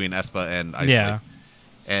equidistant between Espa and Eisley. Yeah.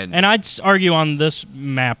 And I'd argue on this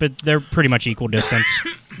map, they're pretty much equal distance.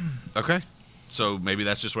 okay, so maybe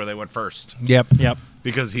that's just where they went first, Yep. Yep.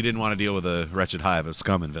 because he didn't want to deal with a wretched hive of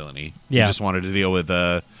scum and villainy. Yeah. He just wanted to deal with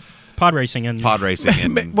Pod racing and pod racing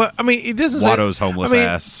and Well, I mean, it doesn't say Watto's homeless I mean,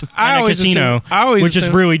 ass. I and a always casino, assume, I always which is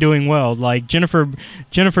assume- really doing well. Like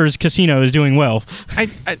Jennifer's casino is doing well.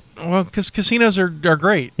 well, because casinos are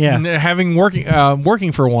great. Yeah. And having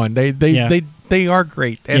working for one, they are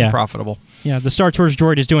great and Yeah. profitable. Yeah, the Star Tours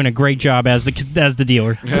droid is doing a great job as the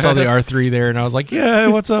dealer. I saw the R3 there, and I was like, "Yeah,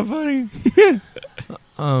 what's up, buddy?"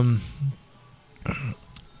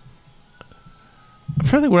 I'm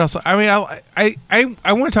trying to think what else. I mean,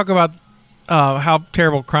 I want to talk about how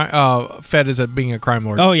terrible Fett is at being a crime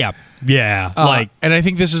lord. Oh yeah, yeah. And I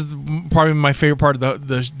think this is probably my favorite part of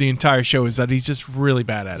the entire show is that he's just really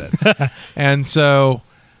bad at it. And so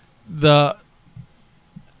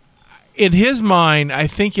in his mind, I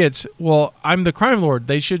think it's, well, I'm the crime lord.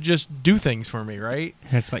 They should just do things for me, right?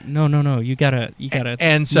 And it's like no, you gotta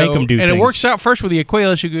And so make them do and things. it works out first with the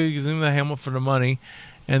Aquila. She gives him the helmet for the money.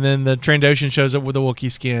 And then the Trandoshan shows up with the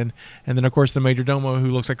Wookiee skin. And then, of course, the Major Domo, who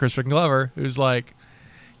looks like Crispin Glover, who's like,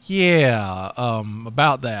 yeah,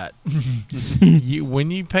 about that.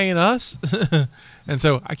 When you paying us? And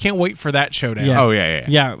so I can't wait for that showdown. Yeah. Oh yeah.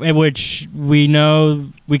 Yeah, in which we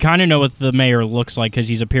kind of know what the mayor looks like because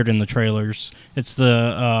he's appeared in the trailers. It's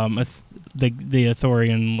the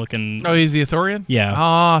Athorian looking. Oh, he's the Athorian? Yeah.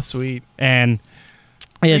 Ah, sweet. And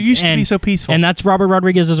It used to be so peaceful. and that's Robert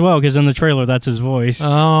Rodriguez as well because in the trailer that's his voice.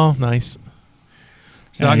 Oh, nice.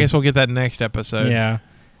 So I And- guess we'll get that next episode. Yeah.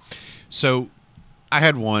 So I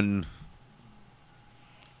had one.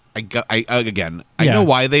 I Yeah. know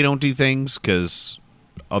why they don't do things, because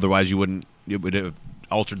otherwise it would have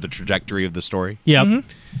altered the trajectory of the story. Yep. Mhm.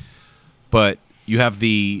 But you have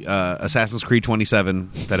the Assassin's Creed 27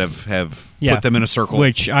 that have Yeah. put them in a circle.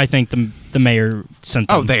 Which I think the mayor sent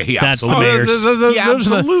them. Oh, he that's the absolutely- mayor's. He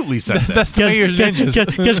absolutely said that. That's the mayor's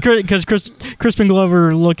ninjas. Because Crispin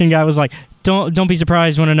Glover looking guy was like, don't be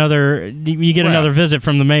surprised when you get Well. another visit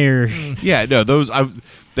from the mayor. Yeah, no,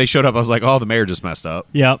 they showed up. I was like, oh, the mayor just messed up.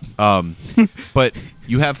 Yep. But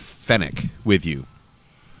you have Fennec with you.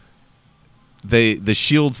 the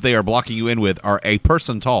shields they are blocking you in with are a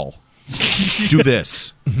person tall. Do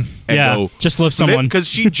this. And go just lift someone. Because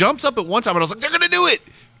she jumps up at one time, and I was like, they're going to do it.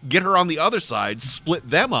 Get her on the other side, split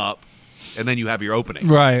them up, and then you have your openings.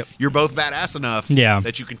 Right. You're both badass enough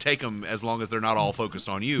that you can take them as long as they're not all focused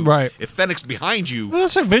on you. Right. If Fennec's behind you, well,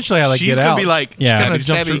 that's eventually how they she's get out. She's going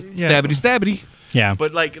to be like, stabby, stabby. Yeah.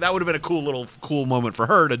 But like that would have been a cool moment for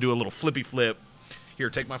her to do a little flippy flip. Here,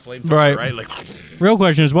 take my flamethrower, right? Like, real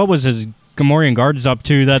question is, what was his Gamorrean guards up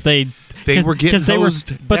to that they were getting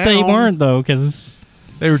hosed but they weren't though because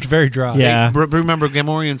they were very dry. Yeah. Remember,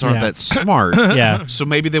 Gamorreans aren't that smart. Yeah. So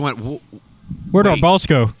maybe they went. Where'd our balls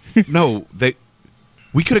go? No,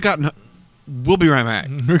 we could have gotten. We'll be right back.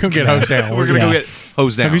 We're gonna get hosed down. We're gonna go get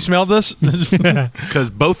hosed down. Have you smelled this? Because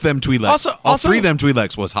both them Twi'leks, all three of them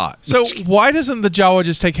Twi'leks was hot. So why doesn't the Jawa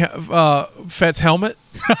just take Fett's helmet?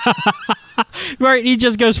 Right, he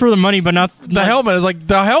just goes for the money, but not the helmet. Is like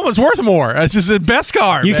the helmet's worth more. It's just a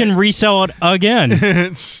Beskar. You can resell it again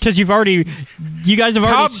because you guys have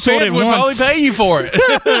already sold it would once. probably pay you for it.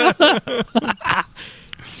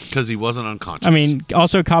 Because he wasn't unconscious. I mean,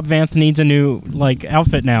 also Cobb Vanth needs a new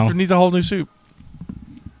outfit now. He needs a whole new suit.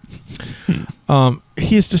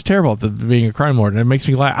 He is just terrible at being a crime lord, and it makes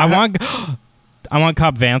me laugh. I want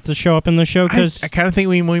Cobb Vanth to show up in the show because I kind of think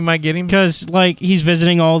we might get him because he's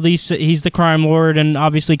visiting all these. He's the crime lord, and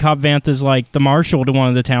obviously Cobb Vanth is like the marshal to one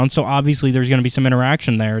of the towns. So obviously there's going to be some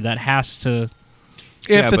interaction there that has to.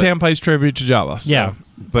 If the town pays tribute to Jabba, yeah.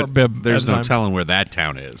 But there's no telling where that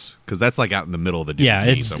town is because that's like out in the middle of the Dune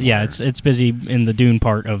Sea somewhere. It's busy in the Dune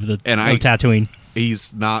part of the Tatooine.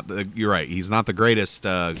 He's not. You're right. He's not the greatest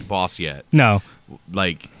boss yet. No.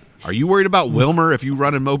 Like, are you worried about Wilmer if you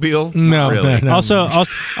run in Mobile? No, not really. No.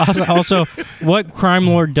 Also, what crime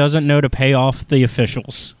lord doesn't know to pay off the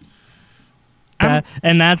officials?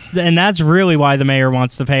 And that's really why the mayor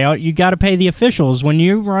wants to pay out. You got to pay the officials when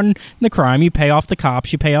you run the crime. You pay off the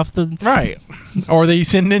cops. You pay off the right, or they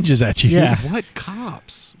send ninjas at you. Yeah, what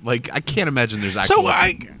cops? Like I can't imagine there's actual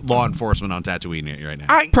law enforcement on Tatooine right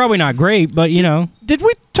now. Probably not great, but you know. Did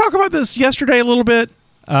we talk about this yesterday a little bit?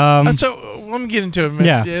 So let me get into it.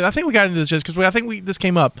 Yeah, I think we got into this just because I think this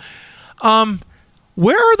came up.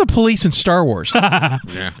 Where are the police in Star Wars? Yeah.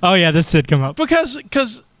 Oh yeah, this did come up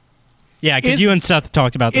because. Yeah, because you and Seth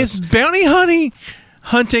talked about this. Is bounty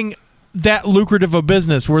hunting that lucrative a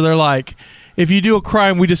business where they're like, if you do a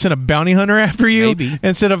crime, we just send a bounty hunter after you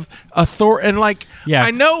instead of a and like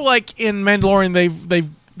I know like in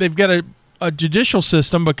Mandalorian they've got a judicial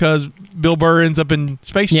system because Bill Burr ends up in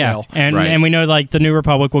space jail. And we know like the New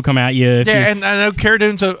Republic will come at you. And I know Cara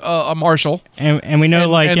Dune's a marshal. And we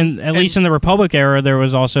know at least in the Republic era there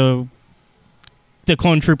was also. The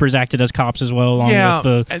clone troopers acted as cops as well, along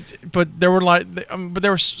with the. But there were but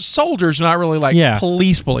there were soldiers, not really like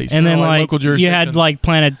police, and then like local jurisdictions. You had like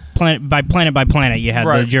planet by planet, you had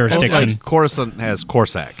the jurisdiction. Like Coruscant has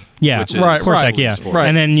Corsac. Yeah, which is Corsac. Yeah, right.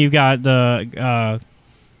 And then you got the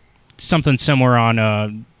something similar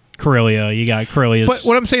on Corellia. You got Corellia's. But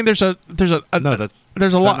what I'm saying, there's a no, that's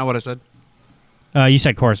there's a lot. That's not what I said. You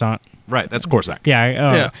said Coruscant. Right, that's Corsac.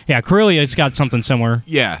 Yeah. Corellia's got something similar.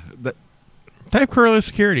 Yeah. Type Corellia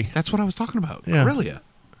security. That's what I was talking about. Yeah. Corellia.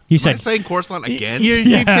 You said saying Coruscant again? You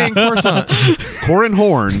keep saying Coruscant. Corin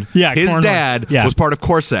Horn, his Corin dad Horn. was part of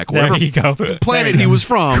Corsac. There you go. Planet he was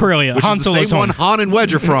from, Corellia. which Han is the Solo's same one home. Han and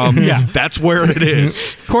Wedge are from. That's where it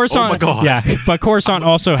is. Coruscant. Oh my God. Yeah, but Coruscant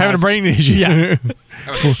also having a brain issue. Yeah.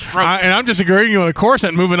 And I'm just agreeing with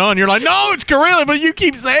Coruscant. Moving on. You're like, no, it's Corellia, but you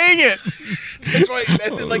keep saying it. That's right.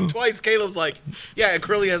 And then like twice, Caleb's like, yeah,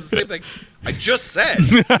 Corellia has the same thing. I just said.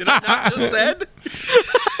 Did I not just said?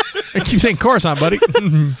 I keep saying Coruscant, buddy.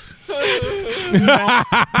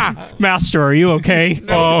 Master, are you okay?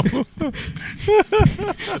 No. The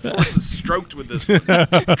force is stroked with this one.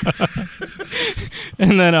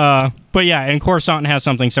 And then, but yeah, and Coruscant has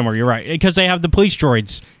something similar. You're right, because they have the police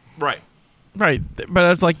droids. Right. Right,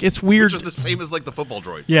 but it's like it's weird. Which are the same as like the football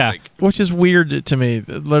droids. Yeah, I think. Which is weird to me.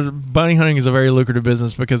 Bounty hunting is a very lucrative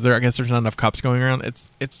business because I guess there's not enough cops going around.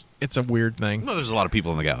 It's a weird thing. Well, there's a lot of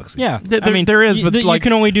people in the galaxy. Yeah, I mean there is, but you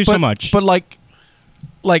can only do so much. But like,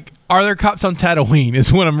 are there cops on Tatooine?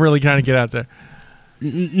 Is what I'm really trying to get out there.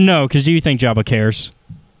 No, because do you think Jabba cares?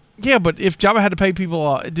 Yeah, but if Jabba had to pay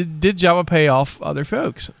people, did Jabba pay off other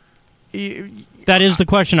folks? That is the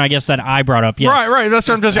question, I guess, that I brought up. Yes. Right. That's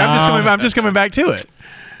what I'm just coming back to it.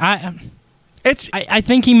 I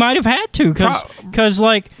think he might have had to because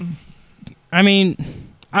like, I mean,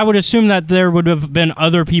 I would assume that there would have been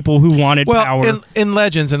other people who wanted power. In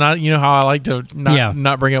Legends, and you know how I like to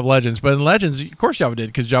not bring up Legends, but in Legends, of course Jabba did,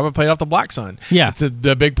 because Jabba paid off the Black Sun. Yeah. It's a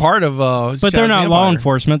big part of but they're not law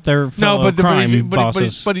enforcement. They're crime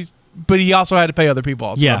bosses. But he also had to pay other people.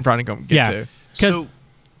 Also, Yeah. I'm trying to get to.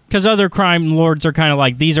 Because other crime lords are kind of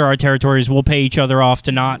like, these are our territories, we'll pay each other off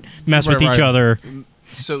to not mess with each other.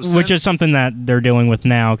 Which is something that they're dealing with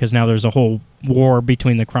now, because now there's a whole war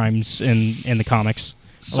between the crimes in the comics.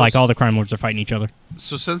 Like, all the crime lords are fighting each other.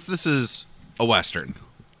 So since this is a Western,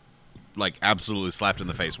 like absolutely slapped in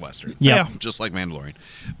the face Western, yeah, just like Mandalorian,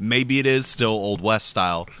 maybe it is still Old West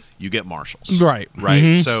style. You get marshals. Right.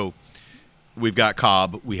 Mm-hmm. So we've got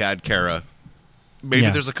Cobb, we had Kara.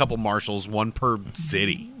 Maybe there's a couple marshals, one per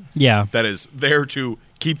city. Yeah. That is there to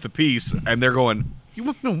keep the peace, and they're going, you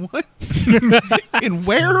want to know what? And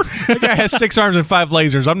where? That guy has 6 arms and 5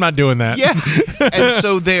 lasers. I'm not doing that. Yeah. And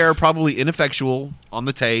so they are probably ineffectual on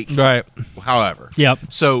the take. Right. However. Yep.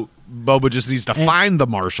 So Boba just needs to find the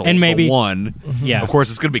marshal, and maybe the one. Yeah. Of course,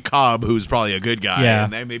 it's going to be Cobb, who's probably a good guy. Yeah.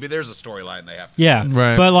 And then maybe there's a storyline they have to. Yeah.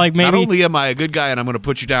 Right. But, like, maybe... Not only am I a good guy and I'm going to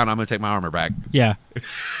put you down, I'm going to take my armor back. Yeah.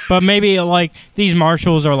 But maybe, like, these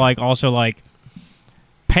marshals are, like, also, like,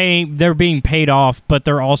 they're being paid off, but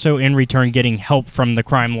they're also in return getting help from the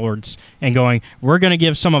crime lords and going, we're going to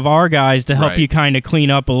give some of our guys to help you kind of clean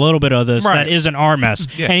up a little bit of this that isn't our mess.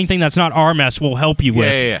 Yeah. Anything that's not our mess we'll help you with.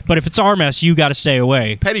 Yeah. But if it's our mess, you got to stay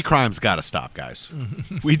away. Petty crime's got to stop, guys.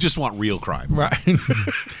 We just want real crime. Right.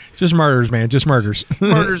 Just murders, man. Just murders.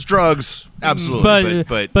 Murders, drugs,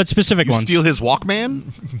 absolutely. But specific you ones. steal his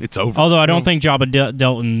Walkman, it's over. Although I don't think Jabba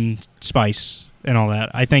dealt in spice and all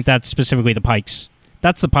that. I think that's specifically the Pikes.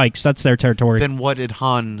 That's the Pikes. That's their territory. Then what did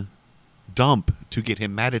Han dump to get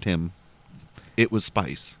him mad at him? It was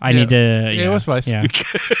spice. I need to... Yeah, it was spice. Yeah.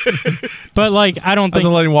 But, like, I don't I was think... going to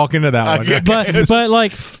let him walk into that one. But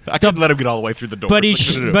like... I couldn't let him get all the way through the door. But he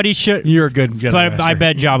should... You're a good But I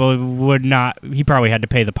bet Jabba would not... He probably had to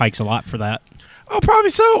pay the Pikes a lot for that. Oh, probably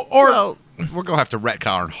so. Or Well, we're going to have to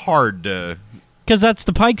retcon hard to... Because that's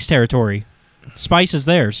the Pikes' territory. Spice is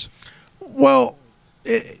theirs. Well...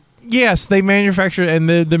 yes, they manufacture, and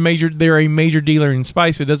they're a major dealer in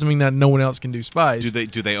spice. But it doesn't mean that no one else can do spice.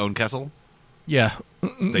 Do they own Kessel? Yeah,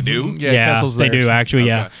 They do. Yeah, Kessel's they theirs. do actually.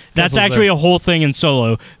 Yeah, Okay. that's Kessel's actually there. a whole thing in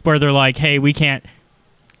Solo where they're like, "Hey, we can't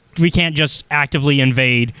just actively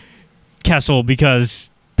invade Kessel because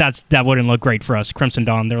that wouldn't look great for us." Crimson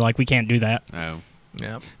Dawn. They're like, "We can't do that." Oh.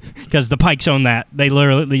 Yeah. Because the Pikes own that. They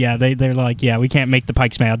literally, they're like, "Yeah, we can't make the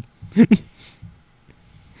Pikes mad."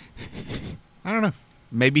 I don't know.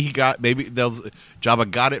 Maybe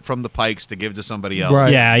Jabba got it from the Pikes to give to somebody else.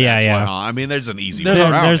 Right. Yeah. That's why, I mean, there's an easy way There's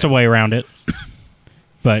around a way around it,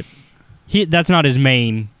 but that's not his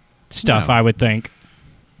main stuff. No. I would think.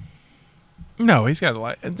 No, he's got a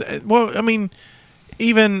lot. Well, I mean,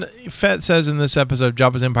 even Fett says in this episode,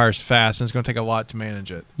 Jabba's empire is fast, and it's going to take a lot to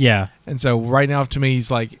manage it. Yeah. And so right now, to me,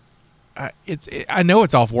 he's like, I know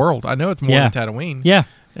it's off-world. I know it's more than Tatooine. Yeah.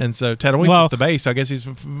 And so Tatooine's just the base. I guess he's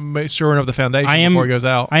shoring up the foundation before he goes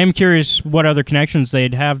out. I am curious what other connections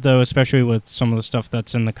they'd have, though, especially with some of the stuff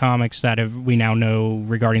that's in the comics that we now know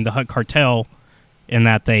regarding the Hutt cartel, in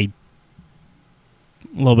that a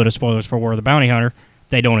little bit of spoilers for War of the Bounty Hunter,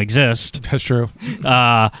 they don't exist. That's true.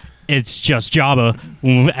 It's just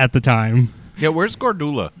Jabba at the time. Yeah, where's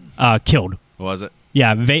Gordula? Killed. Was it?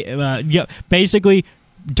 Yeah, basically,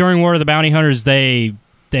 during War of the Bounty Hunters, they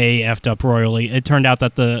effed up royally. It turned out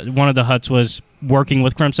that one of the Hutts was working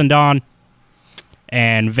with Crimson Dawn,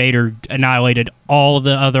 and Vader annihilated all of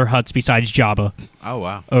the other Hutts besides Jabba. Oh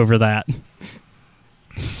wow! Over that,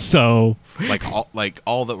 so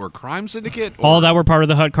all that were crime syndicate, all that were part of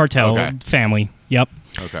the Hutt cartel family. Yep.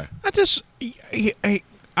 Okay.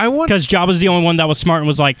 I want, because Jabba's the only one that was smart and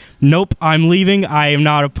was like, "Nope, I'm leaving. I am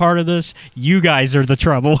not a part of this. You guys are the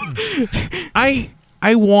trouble." I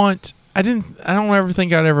don't ever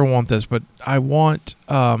think I'd ever want this, but I want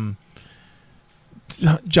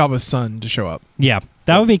Jabba's son to show up. Yeah,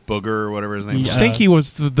 that would be Booger or whatever his name was. Stinky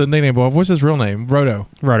was the nickname. What's his real name? Roto.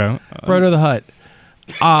 Roto the Hutt.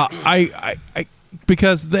 I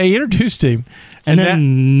because they introduced him and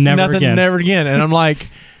then never again. And I'm like,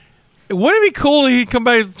 wouldn't it be cool if he'd come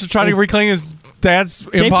back to try to reclaim his dad's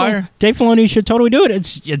empire? Dave Filoni should totally do it.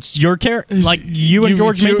 It's your character. Like, you and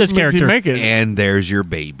George made this character. Make it. And there's your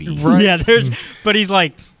baby. Right. Yeah, but he's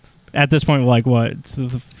like, at this point, like, what?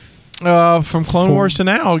 From Clone Wars to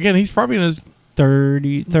now, again, he's probably in his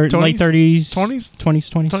 30 late 30s,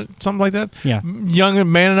 20s, something like that. Yeah, young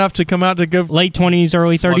and man enough to come out to go late 20s,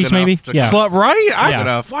 early 30s, maybe. Yeah, right.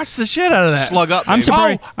 Enough. Watch the shit out of that. Slug up. I'm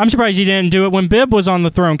surprised he didn't do it when Bib was on the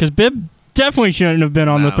throne, because Bib definitely shouldn't have been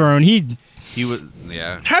on the No. throne. He was,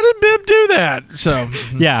 yeah. How did Bib do that? So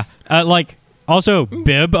yeah, also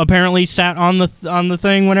Bib apparently sat on the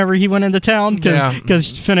thing whenever he went into town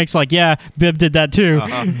because Finnick's like, yeah, Bib did that too,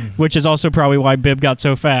 which is also probably why Bib got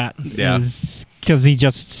so fat. Yeah, because he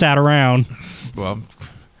just sat around. Well,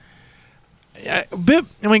 Bib.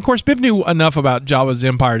 I mean, of course, Bib knew enough about Jabba's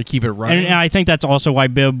empire to keep it running. And I think that's also why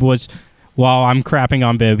Bib was. While I'm crapping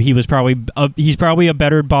on Bib, he's probably a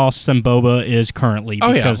better boss than Boba is currently.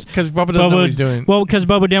 Because Boba doesn't know what he's doing. Well, because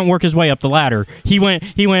Boba didn't work his way up the ladder. He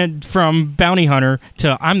went from bounty hunter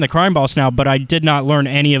to I'm the crime boss now, but I did not learn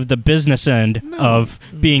any of the business end of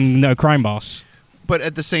being the crime boss. But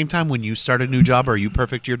at the same time, when you start a new job, are you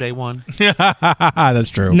perfect your day one? That's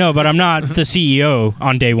true. No, but I'm not the CEO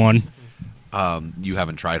on day one. You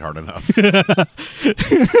haven't tried hard enough.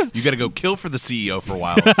 You got to go kill for the CEO for a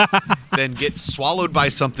while, then get swallowed by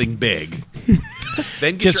something big,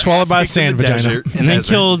 then get your swallowed ass by a kicked in sand the vagina, desert, and then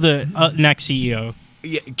kill the next CEO.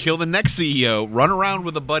 Yeah, kill the next CEO, run around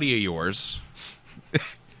with a buddy of yours,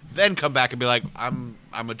 then come back and be like, I'm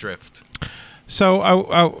adrift. So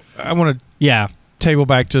I want to table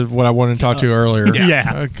back to what I wanted to talk to earlier.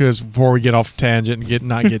 Yeah. Because before we get off tangent and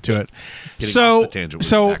not get to it. Off the tangent,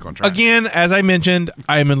 we're back on track. Again, as I mentioned,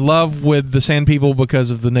 I am in love with the Sand People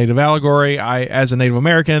because of the Native allegory. As a Native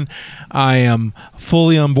American, I am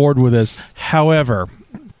fully on board with this. However,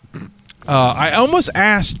 I almost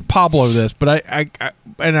asked Pablo this, but I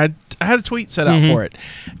had a tweet set out for it,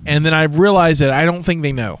 and then I realized that I don't think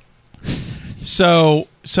they know. So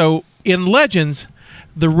in Legends,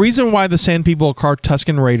 the reason why the Sand People are called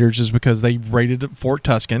Tusken Raiders is because they raided Fort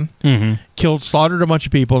Tusken, slaughtered a bunch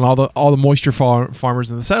of people, and all the moisture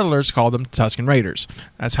farmers and the settlers called them Tusken Raiders.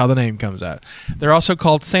 That's how the name comes out. They're also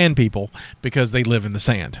called Sand People because they live in the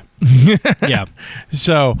sand. Yeah.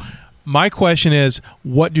 So my question is,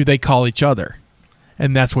 what do they call each other?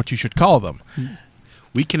 And that's what you should call them.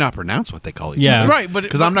 We cannot pronounce what they call each Yeah. other. Right, but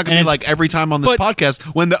because I'm not going to be like every time on this podcast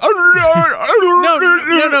when the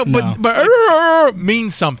but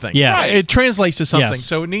means something. Yeah. Right, it translates to something. Yes.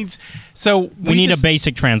 So it needs. So we need a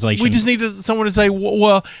basic translation. We just need someone to say,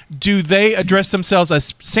 well, do they address themselves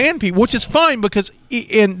as Sand People? Which is fine because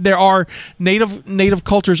there are native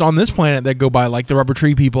cultures on this planet that go by, like the Rubber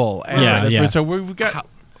Tree People. And So we've got.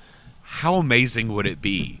 How amazing would it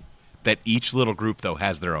be that each little group, though,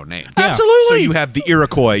 has their own name? Yeah. Absolutely. So you have the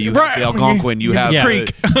Iroquois, you have the Algonquin, you have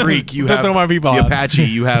Creek. the Creek, you have my people the out. Apache,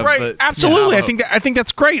 you have the absolutely. Navajo. I think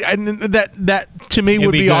that's great, and that to me It'd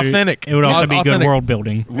would be good. authentic. It would also be authentic. good world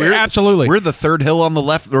building. Absolutely. We're the third hill on the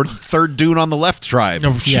left, or third dune on the left tribe.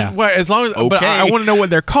 Yeah. Well, as long as, but Okay. I want to know what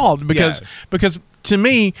they're called because to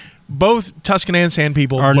me, both Tusken and Sand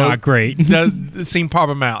People Are not great. does seem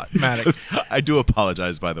problematic. I do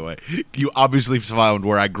apologize, by the way. You obviously found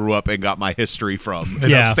where I grew up and got my history from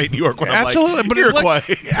in upstate New York. When Absolutely, I'm like, but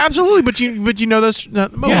Iroquois. absolutely, but you know those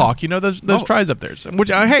Mohawk, you know those tribes up there. So, which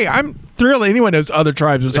hey, I'm thrilled anyone knows other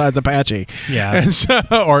tribes besides Apache. Yeah. And so,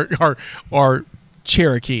 or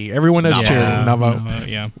Cherokee. Everyone knows Cherokee. Navajo.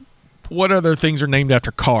 Yeah. What other things are named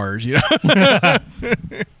after cars? You know,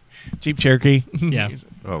 Jeep Cherokee. Yeah.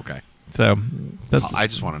 Okay. So, I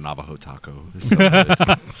just want a Navajo taco. It's so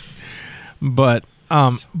good. but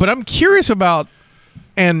I'm curious about,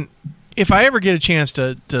 and if I ever get a chance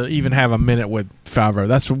to even have a minute with Favreau,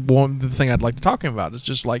 that's the thing I'd like to talk to him about. It's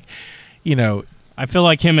just like, you know, I feel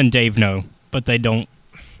like him and Dave know, but they don't.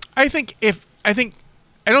 I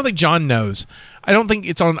don't think John knows. I don't think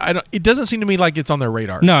it's on. It doesn't seem to me like it's on their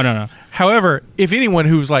radar. No. However, if anyone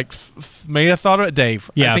who's like may have thought of it, Dave.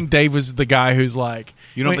 Yeah. I think Dave was the guy who's like.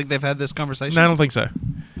 You don't think they've had this conversation? No, I don't think so.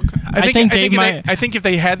 Okay. I think if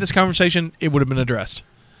they had this conversation, it would have been addressed.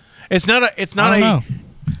 It's not a.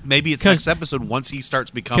 Maybe it's next episode once he starts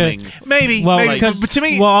becoming. Maybe. Well, maybe. But to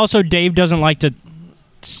me, also Dave doesn't like to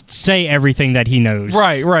say everything that he knows.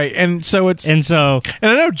 Right, and so and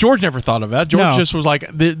I know George never thought of that. George just was like,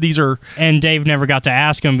 these are, and Dave never got to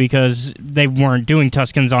ask him because they weren't doing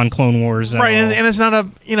Tuskens on Clone Wars, right? And it's not a,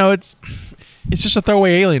 it's just a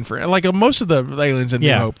throwaway alien for like most of the aliens in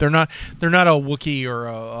New Hope. They're not a Wookiee or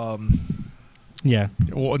a.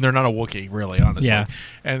 Well, they're not a Wookiee, really, honestly. Yeah.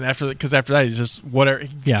 And after that, he's just whatever.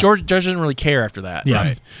 Yeah. George doesn't really care after that,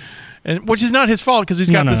 right? And which is not his fault because he's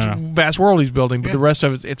got this vast world he's building, but the rest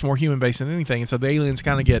of it's more human based than anything, and so the aliens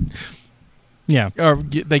kind of get,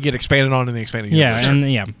 they get expanded on in the expanded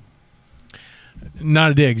universe. Not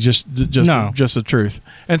a dig, just the truth.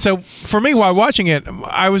 And so for me, while watching it,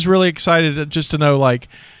 I was really excited just to know, like,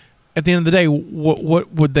 at the end of the day,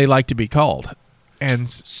 what would they like to be called? And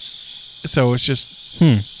so it's just.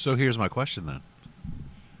 So here's my question then.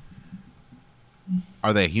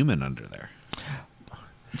 Are they human under there?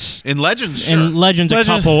 In Legends, sure. In Legends, a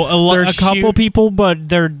couple people, but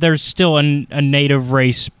there's still a native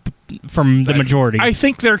race from the majority. I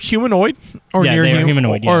think they're humanoid or near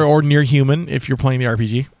humanoid, or near human if you're playing the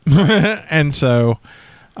RPG, and so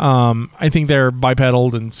I think they're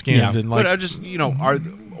bipedal and skinned and like. But I just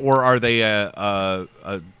are they a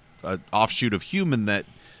offshoot of human that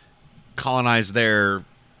colonized there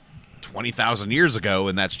 20,000 years ago,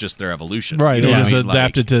 and that's just their evolution, right? You know They just what I mean?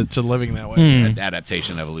 adapted to living that way.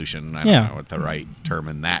 Adaptation, evolution. I don't know what the right term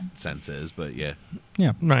in that sense is, but yeah,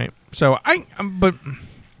 right. So I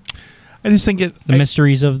just think the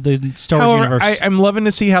mysteries of the Star Wars universe. I'm loving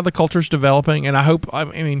to see how the culture's developing, and I hope. I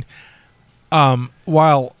mean,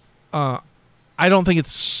 while I don't think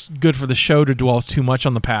it's good for the show to dwell too much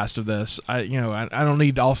on the past of this. I don't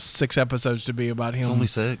need all 6 episodes to be about him. it's only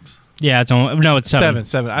 6. Yeah, it's 7.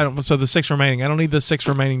 7. I don't. So the 6 remaining. I don't need the 6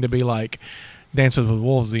 remaining to be like Dances with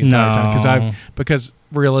Wolves the entire time because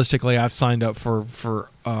realistically I've signed up for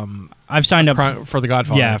I've signed up for the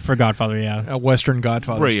Godfather. Yeah, for Godfather. Yeah, a Western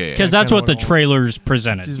Godfather. Right, yeah. Because that's what the trailers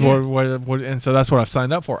presented. And so that's what I've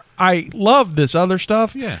signed up for. I love this other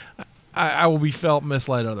stuff. Yeah, I will be felt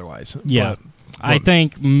misled otherwise. Yeah. I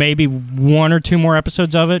think maybe 1 or 2 more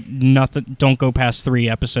episodes of it. Nothing. Don't go past 3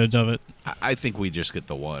 episodes of it. I think we just get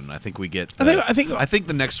the one. I think we get. I think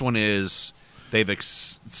the next one is they've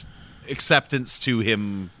acceptance to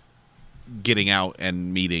him getting out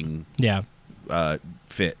and meeting. Yeah.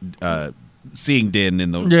 Fit. Seeing Din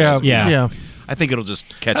in the. Yeah. I think it'll just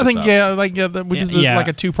catch us I think up. we just like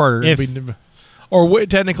a 2-parter.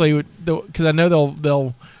 Technically, because I know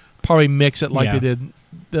they'll probably mix it like they did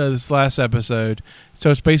this last episode. So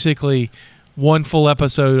it's basically 1 full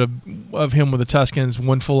episode of him with the Tuscans,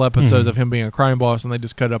 1 full episode of him being a crime boss, and they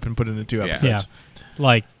just cut up and put it into 2 episodes. Yeah.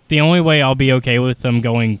 Like, the only way I'll be okay with them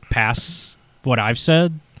going past what I've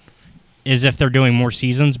said is if they're doing more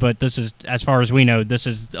seasons, but this is, as far as we know, this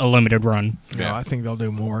is a limited run. Yeah, I think they'll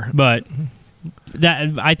do more. But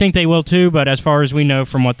I think they will too, but as far as we know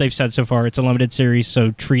from what they've said so far, it's a limited series,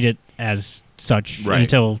 so treat it as such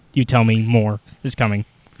until you tell me more is coming.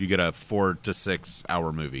 You get a 4 to 6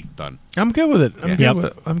 hour movie done. I'm good with it.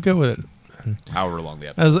 I'm good with it. However long the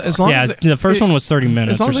episode. As long as the first one was 30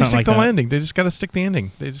 minutes. As long or as they something stick like the that. landing, they just got to stick the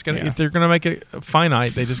ending. They just got to if they're going to make it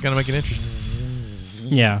finite, they just got to make it interesting.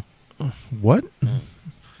 Yeah. What?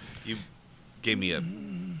 You gave me a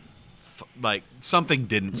something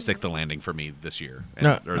didn't stick the landing for me this year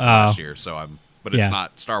or the last year. So but it's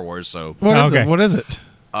not Star Wars. So what is it? What is it?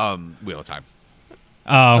 Wheel of Time.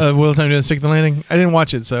 Wheel of Time didn't stick the landing. I didn't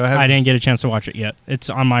watch it, so I didn't get a chance to watch it yet. It's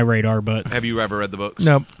on my radar, but have you ever read the books?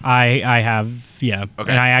 Nope. I have, yeah. Okay.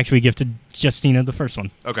 And I actually gifted Justina the first one.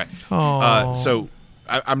 Okay. Oh. So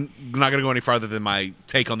I'm not going to go any farther than my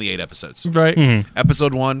take on the 8 episodes. Right. Mm-hmm.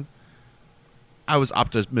 Episode 1, I was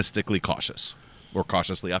optimistically cautious, or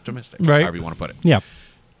cautiously optimistic, right? However you want to put it. Yeah.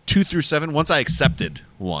 2 through 7. Once I accepted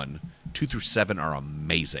 1, 2 through 7 are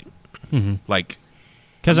amazing. Mm-hmm. Like.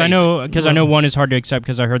 Because I know 1 is hard to accept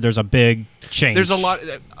because I heard there's a big change. There's a lot,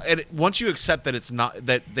 and once you accept that it's not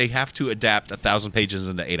that they have to adapt 1,000 pages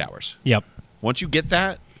into 8 hours. Yep. Once you get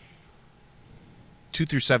that, 2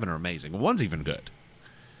 through 7 are amazing. 1's even good.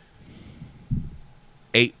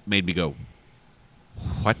 8 made me go,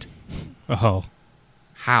 what? Oh.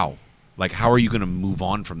 How? Like, how are you going to move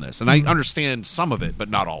on from this? And I understand some of it, but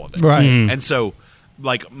not all of it. Right. Mm. And so,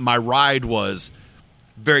 like, my ride was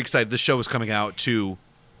very excited. This show was coming out to.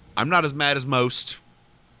 I'm not as mad as most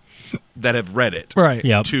that have read it. Right.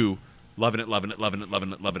 Yep. To loving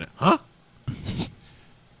it. Huh?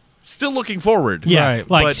 Still looking forward. Yeah. Right.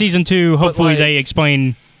 Like season 2, hopefully they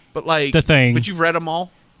explain the thing. But you've read them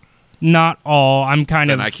all? Not all. I'm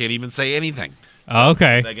kind of. Then I can't even say anything. So,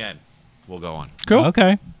 okay. Again, we'll go on. Cool.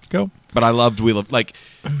 Okay. Go. But I loved Wheel of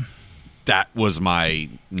that was my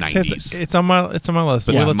 90s. It's on my list.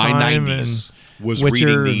 But Wheel of my Time 90s was Witcher.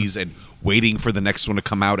 reading these and waiting for the next one to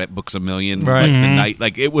come out at Books A Million. Right. Like the night,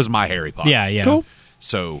 like it was my Harry Potter. Yeah, yeah. Cool.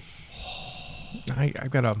 So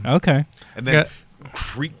I've got a Okay. and then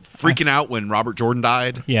freaking out when Robert Jordan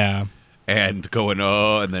died. Yeah. And going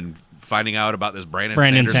and then finding out about this Brandon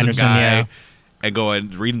Sanderson guy, yeah.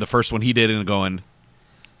 and reading the first one he did and going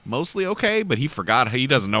mostly okay, but he forgot he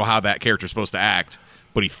doesn't know how that character's supposed to act,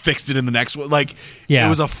 but he fixed it in the next one. Like it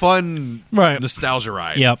was a fun nostalgia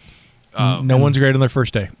ride. Yep. No one's great on their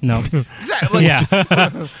first day. No. Exactly.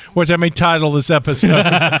 Yeah. Which I may title this episode.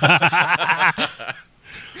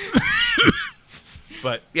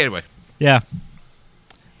 But anyway. Yeah.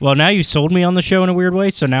 Well, now you sold me on the show in a weird way,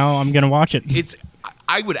 so now I'm going to watch it.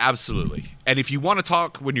 I would absolutely. And if you want to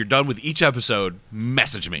talk when you're done with each episode,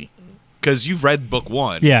 message me. because you've read book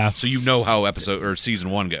 1. Yeah. So you know how episode or season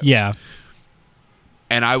 1 goes. Yeah.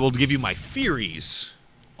 And I will give you my theories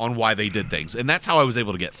on why they did things. And that's how I was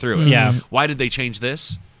able to get through it. Yeah. Why did they change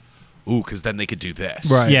this? Ooh, because then they could do this.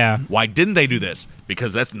 Right. Yeah. Why didn't they do this?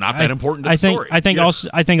 Because that's not that important to I the think story.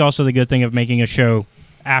 I think also the good thing of making a show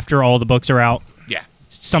after all the books are out, Yeah.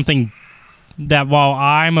 something that while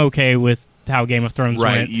I'm okay with how Game of Thrones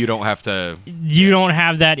Right. went, You don't have to. you don't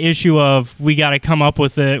have that issue of we got to come up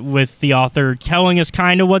with it with the author telling us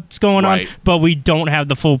kind of what's going Right. on, but we don't have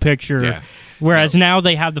the full picture. Yeah. Whereas now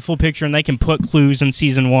they have the full picture and they can put clues in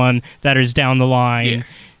season 1 that is down the line.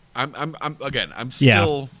 Yeah. I'm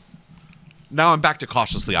still. Now I'm back to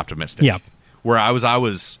cautiously optimistic. Yeah. Where I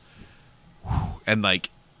was, and like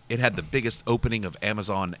it had the biggest opening of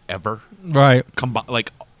Amazon ever. Right.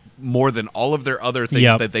 Like more than all of their other things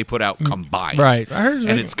Yep. that they put out combined. Right. I heard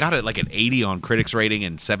And it's got like an 80 on critics rating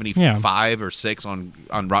and 75 or 6 on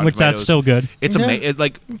Rotten Which Tomatoes. that's still good. It's Yeah. amazing.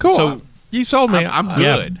 Like cool. So You sold me. I'm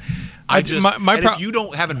good. I just my and if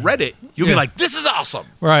you haven't read it, you'll be like, "This is awesome."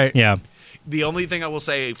 Right. Yeah. The only thing I will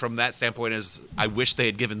say from that standpoint is I wish they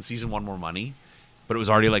had given season 1 more money, but it was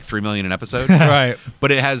already like $3 million an episode. Right.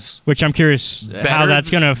 But it has Which I'm curious how that's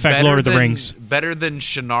going to affect better Lord of the than- Rings. Better than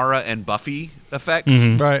Shannara and Buffy effects,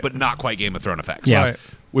 Right. but not quite Game of Thrones effects. Yeah. Right.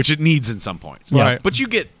 Which it needs in some points. Right. But you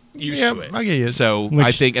get used Yeah, to it. I get used. So Which-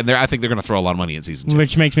 I think they're going to throw a lot of money in season 2.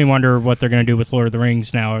 Which makes me wonder what they're going to do with Lord of the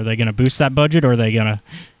Rings now. Are they going to boost that budget, or are they going to?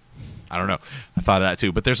 I don't know. I thought of that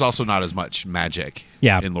too, but there's also not as much magic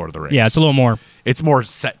in Lord of the Rings. Yeah, it's a little more. It's more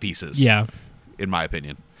set pieces. Yeah. In my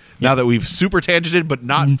opinion. Now that we've super tangented, but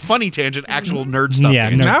not funny tangent, actual nerd stuff. Yeah,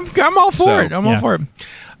 tangent. I'm all for So, it. I'm all for it.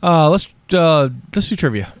 Let's do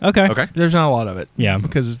trivia. Okay. Okay. There's not a lot of it. Yeah.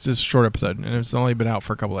 Because it's just a short episode and it's only been out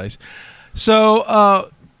for a couple days. So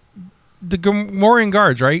the Gamorrean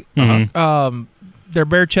guards, right? Mhm. They're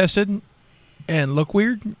bare chested and look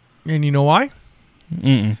weird. And you know why?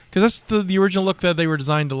 Mm-mm. Because that's the original look that they were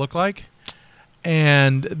designed to look like.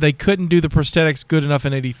 And they couldn't do the prosthetics good enough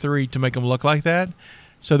in '83 to make them look like that.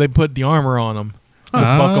 So they put the armor on them to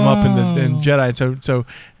bulk them up in Jedi. So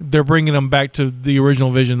they're bringing them back to the original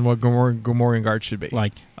vision what Gamorrean guards should be.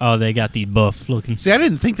 Like, oh, they got these buff looking. See, I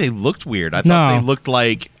didn't think they looked weird. I thought No. they looked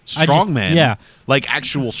like strongmen. yeah. Like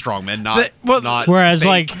actual strongmen, not not Whereas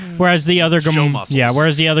fake. whereas the other show muscles.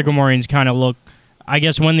 whereas the other Gamorreans kind of look. I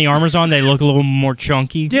guess when the armor's on, they look a little more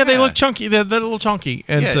chunky. Yeah, they look chunky. They're a little chunky,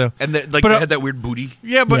 and Yeah, so and they but, had that weird booty.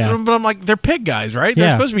 yeah, but Yeah. but I'm like they're pig guys, right? They're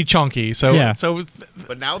Yeah. supposed to be chunky. So Yeah. so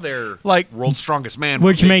But now they're Like- world's strongest man,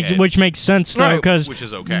 Which with a big makes head, which makes sense though, Right, because which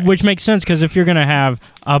is okay. Which makes sense because if you're gonna have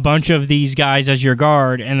a bunch of these guys as your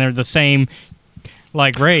guard and they're the same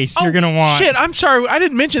like race, you're gonna want shit. I'm sorry, I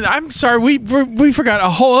didn't mention that. I'm sorry, we forgot a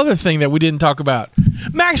whole other thing that we didn't talk about.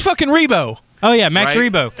 Max fucking Rebo. Oh yeah, Max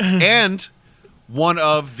Right? Rebo. and one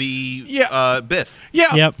of the Biff.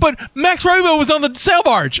 Yeah, Yep. but Max Rebo was on the sail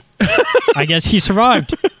barge. I guess he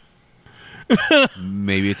survived.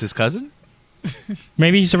 Maybe it's his cousin.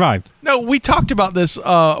 Maybe he survived. No, we talked about this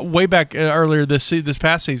way back earlier this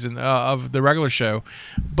past season of the regular show,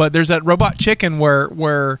 but there's that robot chicken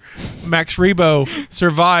where Max Rebo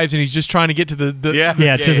survives and he's just trying to get to the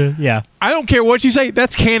Yeah. I don't care what you say.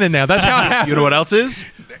 That's canon now. That's how it happened. You know what else is?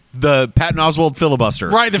 The Patton Oswalt filibuster.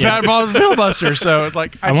 Right, the fat ball of the filibuster. So it's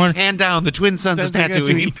like I want. Hand down the twin sons of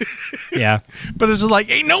Tatooine. Yeah. but it's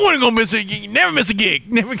like ain't no one gonna miss a gig. Never miss a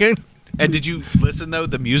gig. Never can. And did you listen though?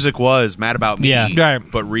 The music was "Mad About Me," Yeah. Right.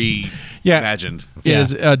 but reimagined. It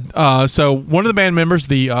Yeah. is. So one of the band members,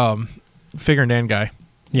 the Figure and Dan guy,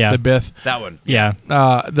 Yeah. the Biff. That one, Yeah.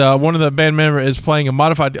 The one of the band member is playing a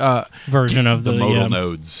modified Version of the the modal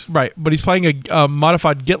nodes. right, but he's playing a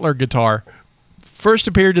modified Gittler guitar. First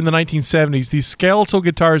appeared in the 1970s. These skeletal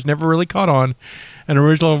guitars never really caught on. An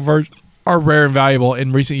original version are rare and valuable.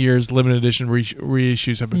 In recent years, limited edition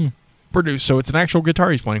reissues have been produced. So it's an actual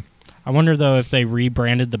guitar he's playing. I wonder though if they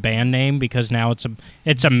rebranded the band name because now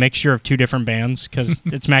it's a mixture of two different bands because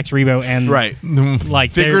it's Max Rebo and Right.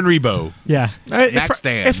 like Figure they're- and Rebo. Yeah. Max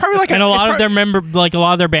Dan. It's probably like And a lot it's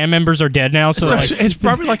of their band members are dead now. So like, it's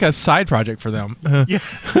probably like a side project for them.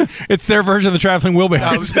 It's their version of the traveling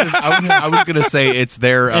wheelbarrows. I was gonna say it's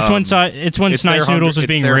their. it's when it's Snice their Noodles is hunger-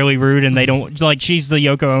 being it's their- really rude and they don't like she's the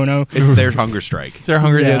Yoko Ono. It's their hunger strike. They're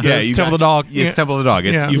hungry. Yeah. Yeah, it's you Temple of got- the Dog. Yeah, it's Temple of the Dog.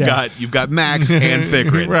 It's Yeah. you've got Max and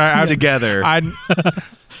Figrin Right, together. I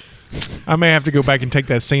may have to go back and take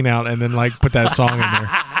that scene out and then like put that song in there.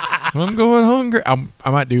 I'm going hungry. I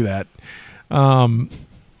might do that.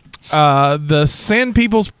 The Sand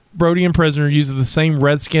People's Brodian prisoner uses the same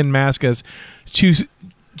redskin mask as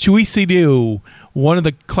Chuisidu, one of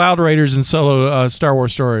the Cloud Raiders in solo Star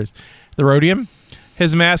Wars stories. The Rhodium,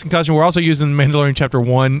 his mask and costume were also used in Mandalorian Chapter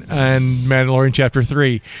 1 and Mandalorian Chapter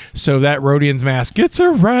 3. So that Rodian's mask gets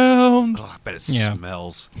around. Oh, I bet it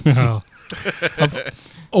smells.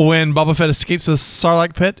 When Boba Fett escapes the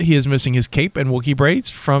Sarlacc pit, he is missing his cape and Wookiee braids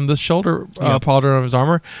from the shoulder pauldron of his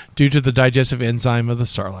armor due to the digestive enzyme of the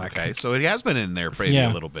Sarlacc. Okay, so it has been in there maybe a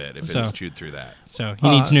little bit if it's chewed through that. So he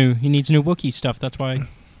needs new Wookiee stuff. That's why.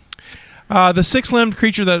 The six-limbed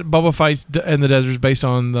creature that Boba fights in the desert is based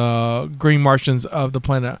on the Green Martians of the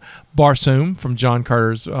planet Barsoom from John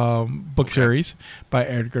Carter's book series by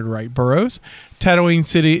Edgar Wright Burroughs. Tatooine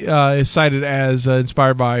City is cited as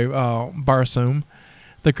inspired by Barsoom.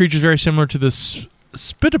 The creature is very similar to the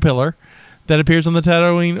Spitapillar that appears on the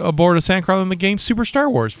Tatooine aboard of Sandcrawler in the game Super Star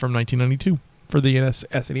Wars from 1992 for the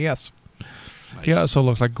SNES. Nice. He also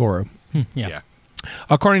looks like Goro. Yeah.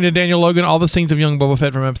 According to Daniel Logan, all the scenes of young Boba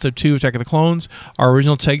Fett from Episode 2 Attack of the Clones are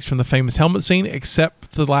original takes from the famous helmet scene,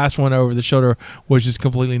 except the last one over the shoulder, which is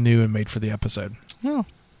completely new and made for the episode. Oh.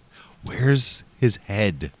 Where's his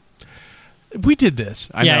head? We did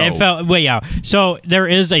this. I know. It felt. Wait, yeah. So there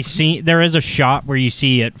is a scene. There is a shot where you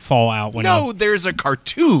see it fall out. There's a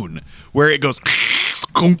cartoon where it goes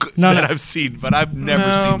I've seen, but I've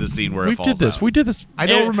never seen the scene where it falls out. We did this. I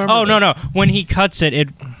don't remember. Oh, no. When he cuts it,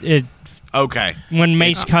 it. Okay. When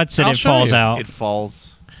Mace cuts it, I'll it show falls you. out. It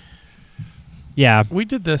falls. Yeah. We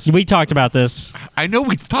did this. We talked about this. I know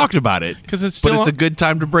we've talked about it, Because it's but still it's a good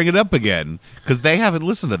time to bring it up again because they haven't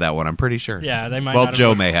listened to that one. I'm pretty sure. Yeah, they might. Well, not Joe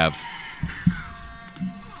have. may have.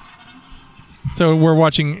 So we're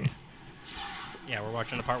watching. Yeah, we're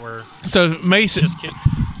watching the part where So Mace, just kid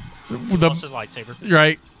lost his lightsaber.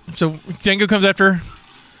 right? So Django comes after.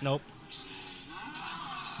 Nope.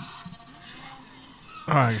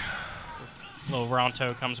 All right. Little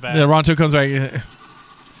Ronto comes back. Yeah, Ronto comes back.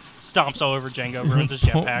 Stomps all over Django. Ruins his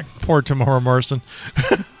jetpack. Poor Tamara Morrison.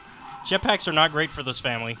 Jetpacks are not great for this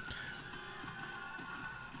family.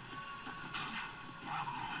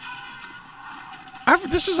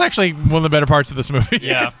 This is actually one of the better parts of this movie.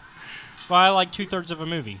 Yeah. Well, I like 2/3 of a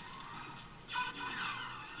movie.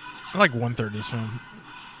 I like 1/3 of this film.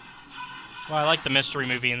 Well, I like the mystery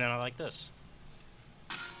movie, and then I like this.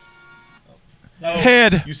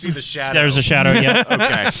 Head. You see the shadow. There's a shadow. Yeah.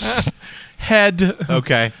 Okay. Head.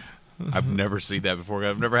 Okay. I've never seen that before.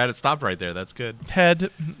 I've never had it stopped right there. That's good.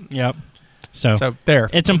 Head. Yep. So there.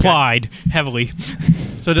 it's implied heavily.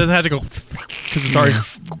 So it doesn't have to go because it's already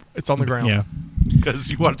it's on the ground. Yeah. Because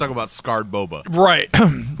you want to talk about scarred Boba. Right.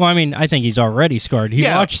 Well, I mean, I think he's already scarred. He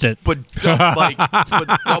watched it. But double.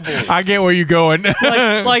 I get where you're going.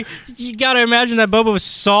 like you got to imagine that Boba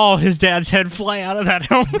saw his dad's head fly out of that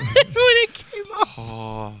helmet when it came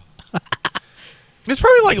off. It's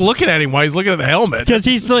probably like looking at him while he's looking at the helmet. Because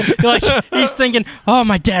he's like he's thinking, "Oh,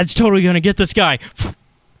 my dad's totally gonna get this guy."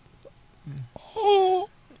 Oh.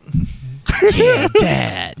 Yeah,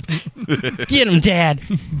 Dad. Get him, Dad.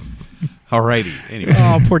 Alrighty. Anyway.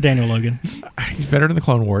 Oh, poor Daniel Logan. He's better than the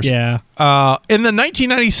Clone Wars. Yeah. In the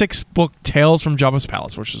 1996 book Tales from Jabba's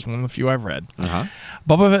Palace, which is one of the few I've read,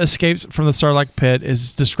 Boba Fett escapes from the Sarlacc pit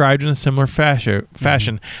is described in a similar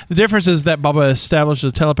fashion. The difference is that Boba establishes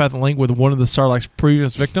a telepathic link with one of the Sarlacc's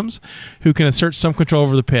previous victims who can assert some control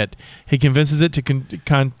over the pit. He convinces it to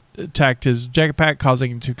contact his jetpack,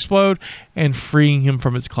 causing him to explode and freeing him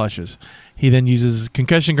from its clutches. He then uses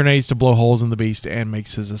concussion grenades to blow holes in the beast and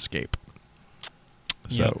makes his escape.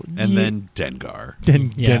 So then Dengar.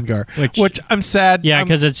 Dengar, which I'm sad. Yeah,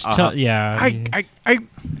 because it's we've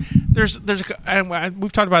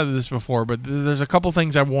talked about this before, but there's a couple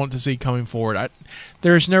things I want to see coming forward.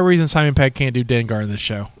 There's no reason Simon Pegg can't do Dengar in this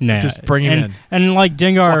show. Nah. Just bring him in. And like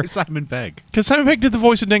Dengar, Why Simon Pegg? Because Simon Pegg did the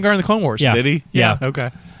voice of Dengar in the Clone Wars. Yeah. Did he? Yeah. Okay.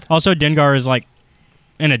 Also, Dengar is like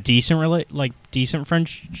in a decent decent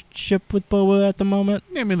friendship with Boba at the moment.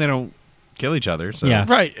 I mean, they don't kill each other. So. Yeah.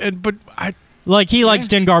 Right. But he likes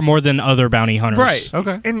Dengar more than other bounty hunters. Right.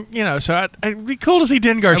 Okay. And so it'd be cool to see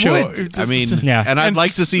Dengar show. I mean, Yeah. and I'd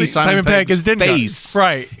like to see Simon Pegg Pegg's as Dengar. face,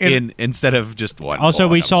 Right. instead of just one. Also,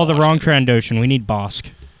 we saw the wrong Trandoshan. We need Bosk.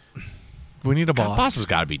 We need a boss. Boss has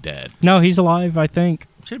got to be dead. No, he's alive, I think.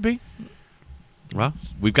 Should be. Well,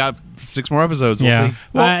 we've got 6 more episodes. We'll see.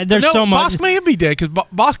 Well, there's so much. Bosk may be dead because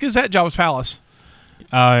Bosk is at Jabba's palace.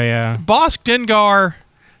 Oh, yeah. Bosk, Dengar,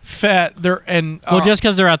 Fett, just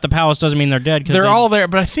because they're at the palace doesn't mean they're dead. They're all there,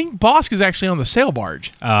 but I think Bosk is actually on the sail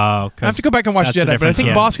barge. Oh, I have to go back and watch Jedi, but I think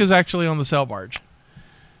Bosk is actually on the sail barge.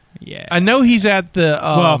 Yeah. I know he's at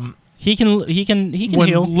the. He can when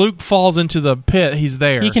heal. Luke falls into the pit, he's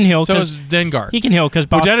there. He can heal. So is Dengar. He can heal because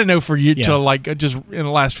which I didn't know for you Yeah. till just in the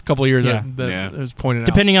last couple of years Yeah. that it was pointed out.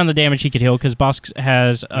 Depending on the damage, he could heal because Bosk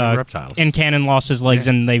has reptiles in canon lost his legs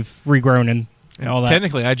and they've regrown and all that.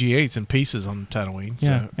 Technically, IG-8's in pieces on Tatooine.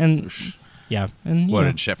 Yeah, So. and What,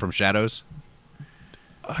 yeah. in from Shadows?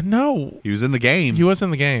 No, He was in the game. he was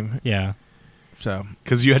in the game. Yeah. So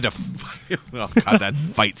Because you had to fight. Oh, God, that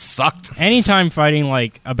fight sucked. Anytime fighting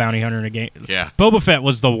like a bounty hunter in a game, Yeah. Boba Fett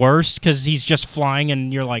was the worst because he's just flying,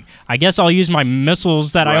 and you're like, I guess I'll use my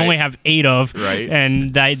missiles that I Right. only have 8 of, Right.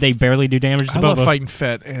 and they barely do damage to I Boba. love fighting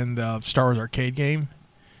Fett in the Star Wars arcade game.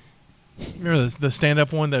 Remember the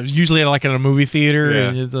stand-up one that was usually like in a movie theater, Yeah.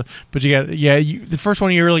 and but you got the first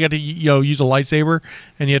one you really got to use a lightsaber,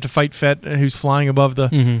 and you have to fight Fett who's flying above the,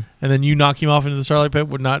 Mhm. and then you knock him off into the Starlight Pit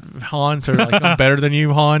with not Han, so like I'm better than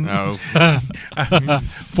you, Han. Oh.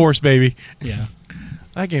 Force baby. Yeah.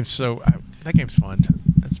 That game's fun.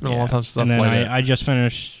 It's been a long time since I've And then played it. I just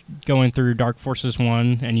finished going through Dark Forces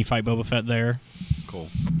 1, and you fight Boba Fett there. Cool.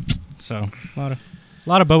 So a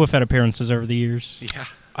lot of Boba Fett appearances over the years. Yeah.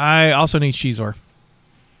 I also need Shizor.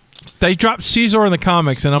 They dropped Shizor in the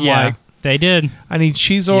comics, and I'm like, they did. I need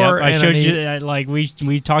Shizor. Yep, I and showed I need, you. Like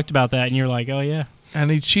we talked about that, and you're like, oh yeah. I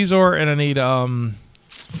need Shizor, and I need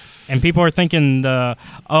And people are thinking Emma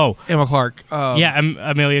Clark.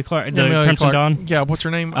 Amelia Clark, the Emilia Crimson Clarke. Dawn. Yeah, what's her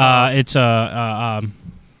name? It's now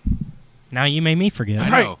you made me forget. I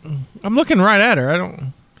know. I'm looking right at her. I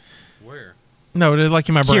don't. Where? No, they're like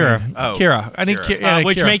in my brain. Kira. Oh, Kira. I need Kira. Kira.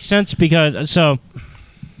 Which Kira. makes sense because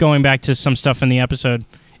going back to some stuff in the episode,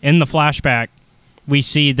 in the flashback, we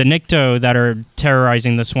see the Nikto that are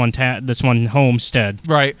terrorizing this one homestead,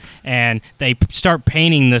 right. and they start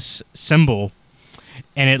painting this symbol,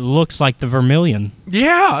 and it looks like the Vermilion.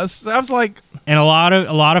 Yeah, I was like, And a lot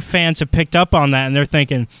of fans have picked up on that, and they're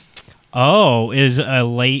thinking, "Oh, is a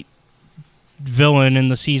late villain in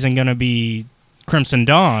the season going to be Crimson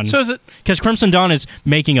Dawn?" so is it? Because Crimson Dawn is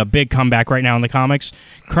making a big comeback right now in the comics.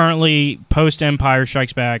 Currently, post Empire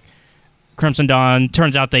Strikes Back, Crimson Dawn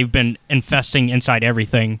turns out they've been infesting inside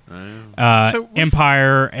everything. So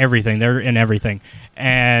Empire, everything. They're in everything,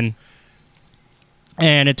 and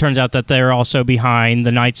it turns out that they're also behind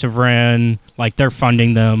the Knights of Ren. Like they're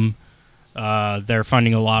funding them. They're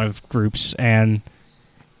funding a lot of groups, and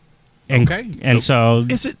Okay. so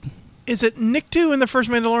Is it Nikto in the first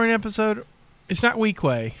Mandalorian episode? It's not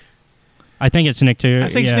Weequay. I think it's Nikto. I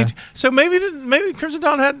think yeah. it's Nikto. So maybe Crimson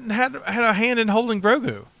Dawn had a hand in holding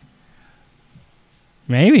Grogu.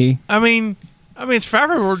 Maybe. I mean, it's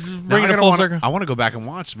forever. We're bringing it full circle. I want to go back and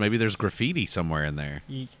watch. Maybe there's graffiti somewhere in there.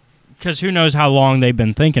 Because who knows how long they've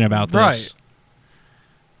been thinking about this. Right.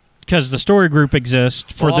 Because the story group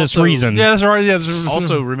exists for Well, this also- reason. Yeah, that's right. Yeah, that's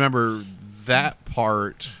Also, remember that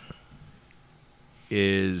part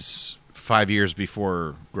is 5 years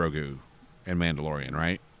before Grogu and Mandalorian,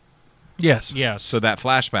 right? yes. Yes. So that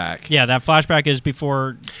flashback, Yeah, that flashback is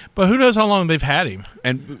before. But who knows how long they've had him?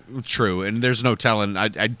 and true, and there's no telling. I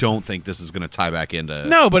don't think this is going to tie back into.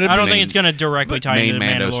 No, but I don't main- think it's going to directly tie main into the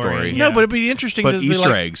Mando Mandalorian. story. Yeah. No, but it'd be interesting. But to be Easter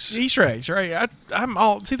like, eggs. Easter eggs, right? I'm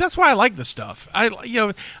all see. That's why I like this stuff. I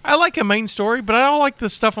like a main story, but I don't like the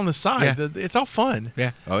stuff on the side. Yeah. It's all fun.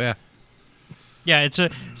 Yeah. Oh yeah. Yeah, it's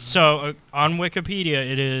on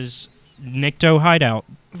Wikipedia it is Nikto hideout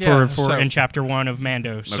Yeah, for so- in chapter 1 of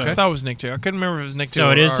Mando. So, Okay. I thought it was Nikto. I couldn't remember if it was Nikto.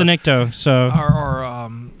 so it is the Nikto. So or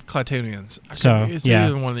Clatonians. So, it's yeah.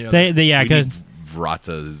 either one or the other. they yeah, We need 'cause-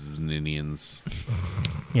 Vratazninians.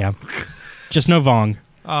 yeah. Just no Vong.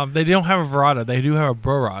 They don't have a Verada. They do have a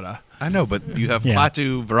Brorada. I know, but you have Yeah.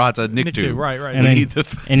 Klaatu, Vrata, Nikto. Right. And We then- need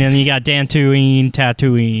the. And then you got Dantooine,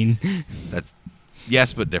 Tatooine. That's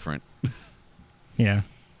yes, but different. Yeah.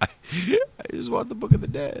 I just want the Book of the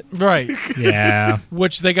Dead. Right. Yeah.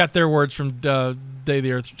 Which they got their words from Day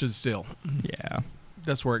the Earth Stood Still. Yeah.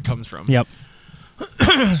 That's where it comes from. Yep.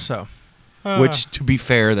 So, Which, to be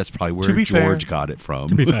fair, that's probably where to be fair. George got it from.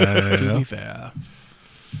 to be fair.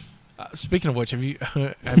 Speaking of which, have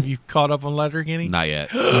you caught up on Letterkenny? Not yet.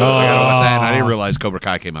 I gotta watch that. And I didn't realize Cobra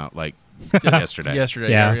Kai came out like yesterday. Yesterday.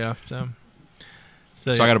 Yeah. Yeah.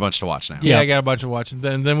 So I got a bunch to watch now. Yeah, Yep. I got a bunch to watch. And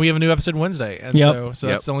then we have a new episode Wednesday. And Yep. so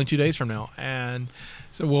that's only 2 days from now. And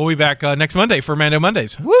so we'll be back next Monday for Mando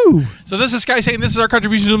Mondays. Woo! So this is Sky saying this is our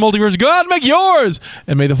contribution to the multiverse. God, make yours!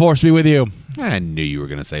 And may the Force be with you. I knew you were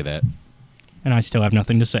going to say that. And I still have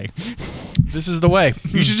nothing to say. This is the way.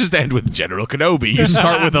 You should just end with General Kenobi. You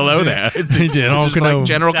start with hello there. General Just like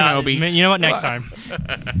General Kenobi. You know what? Next time.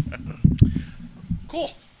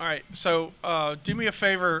 Cool. All right. So do me a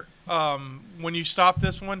favor. When you stop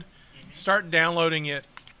this one, start downloading it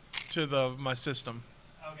to my system.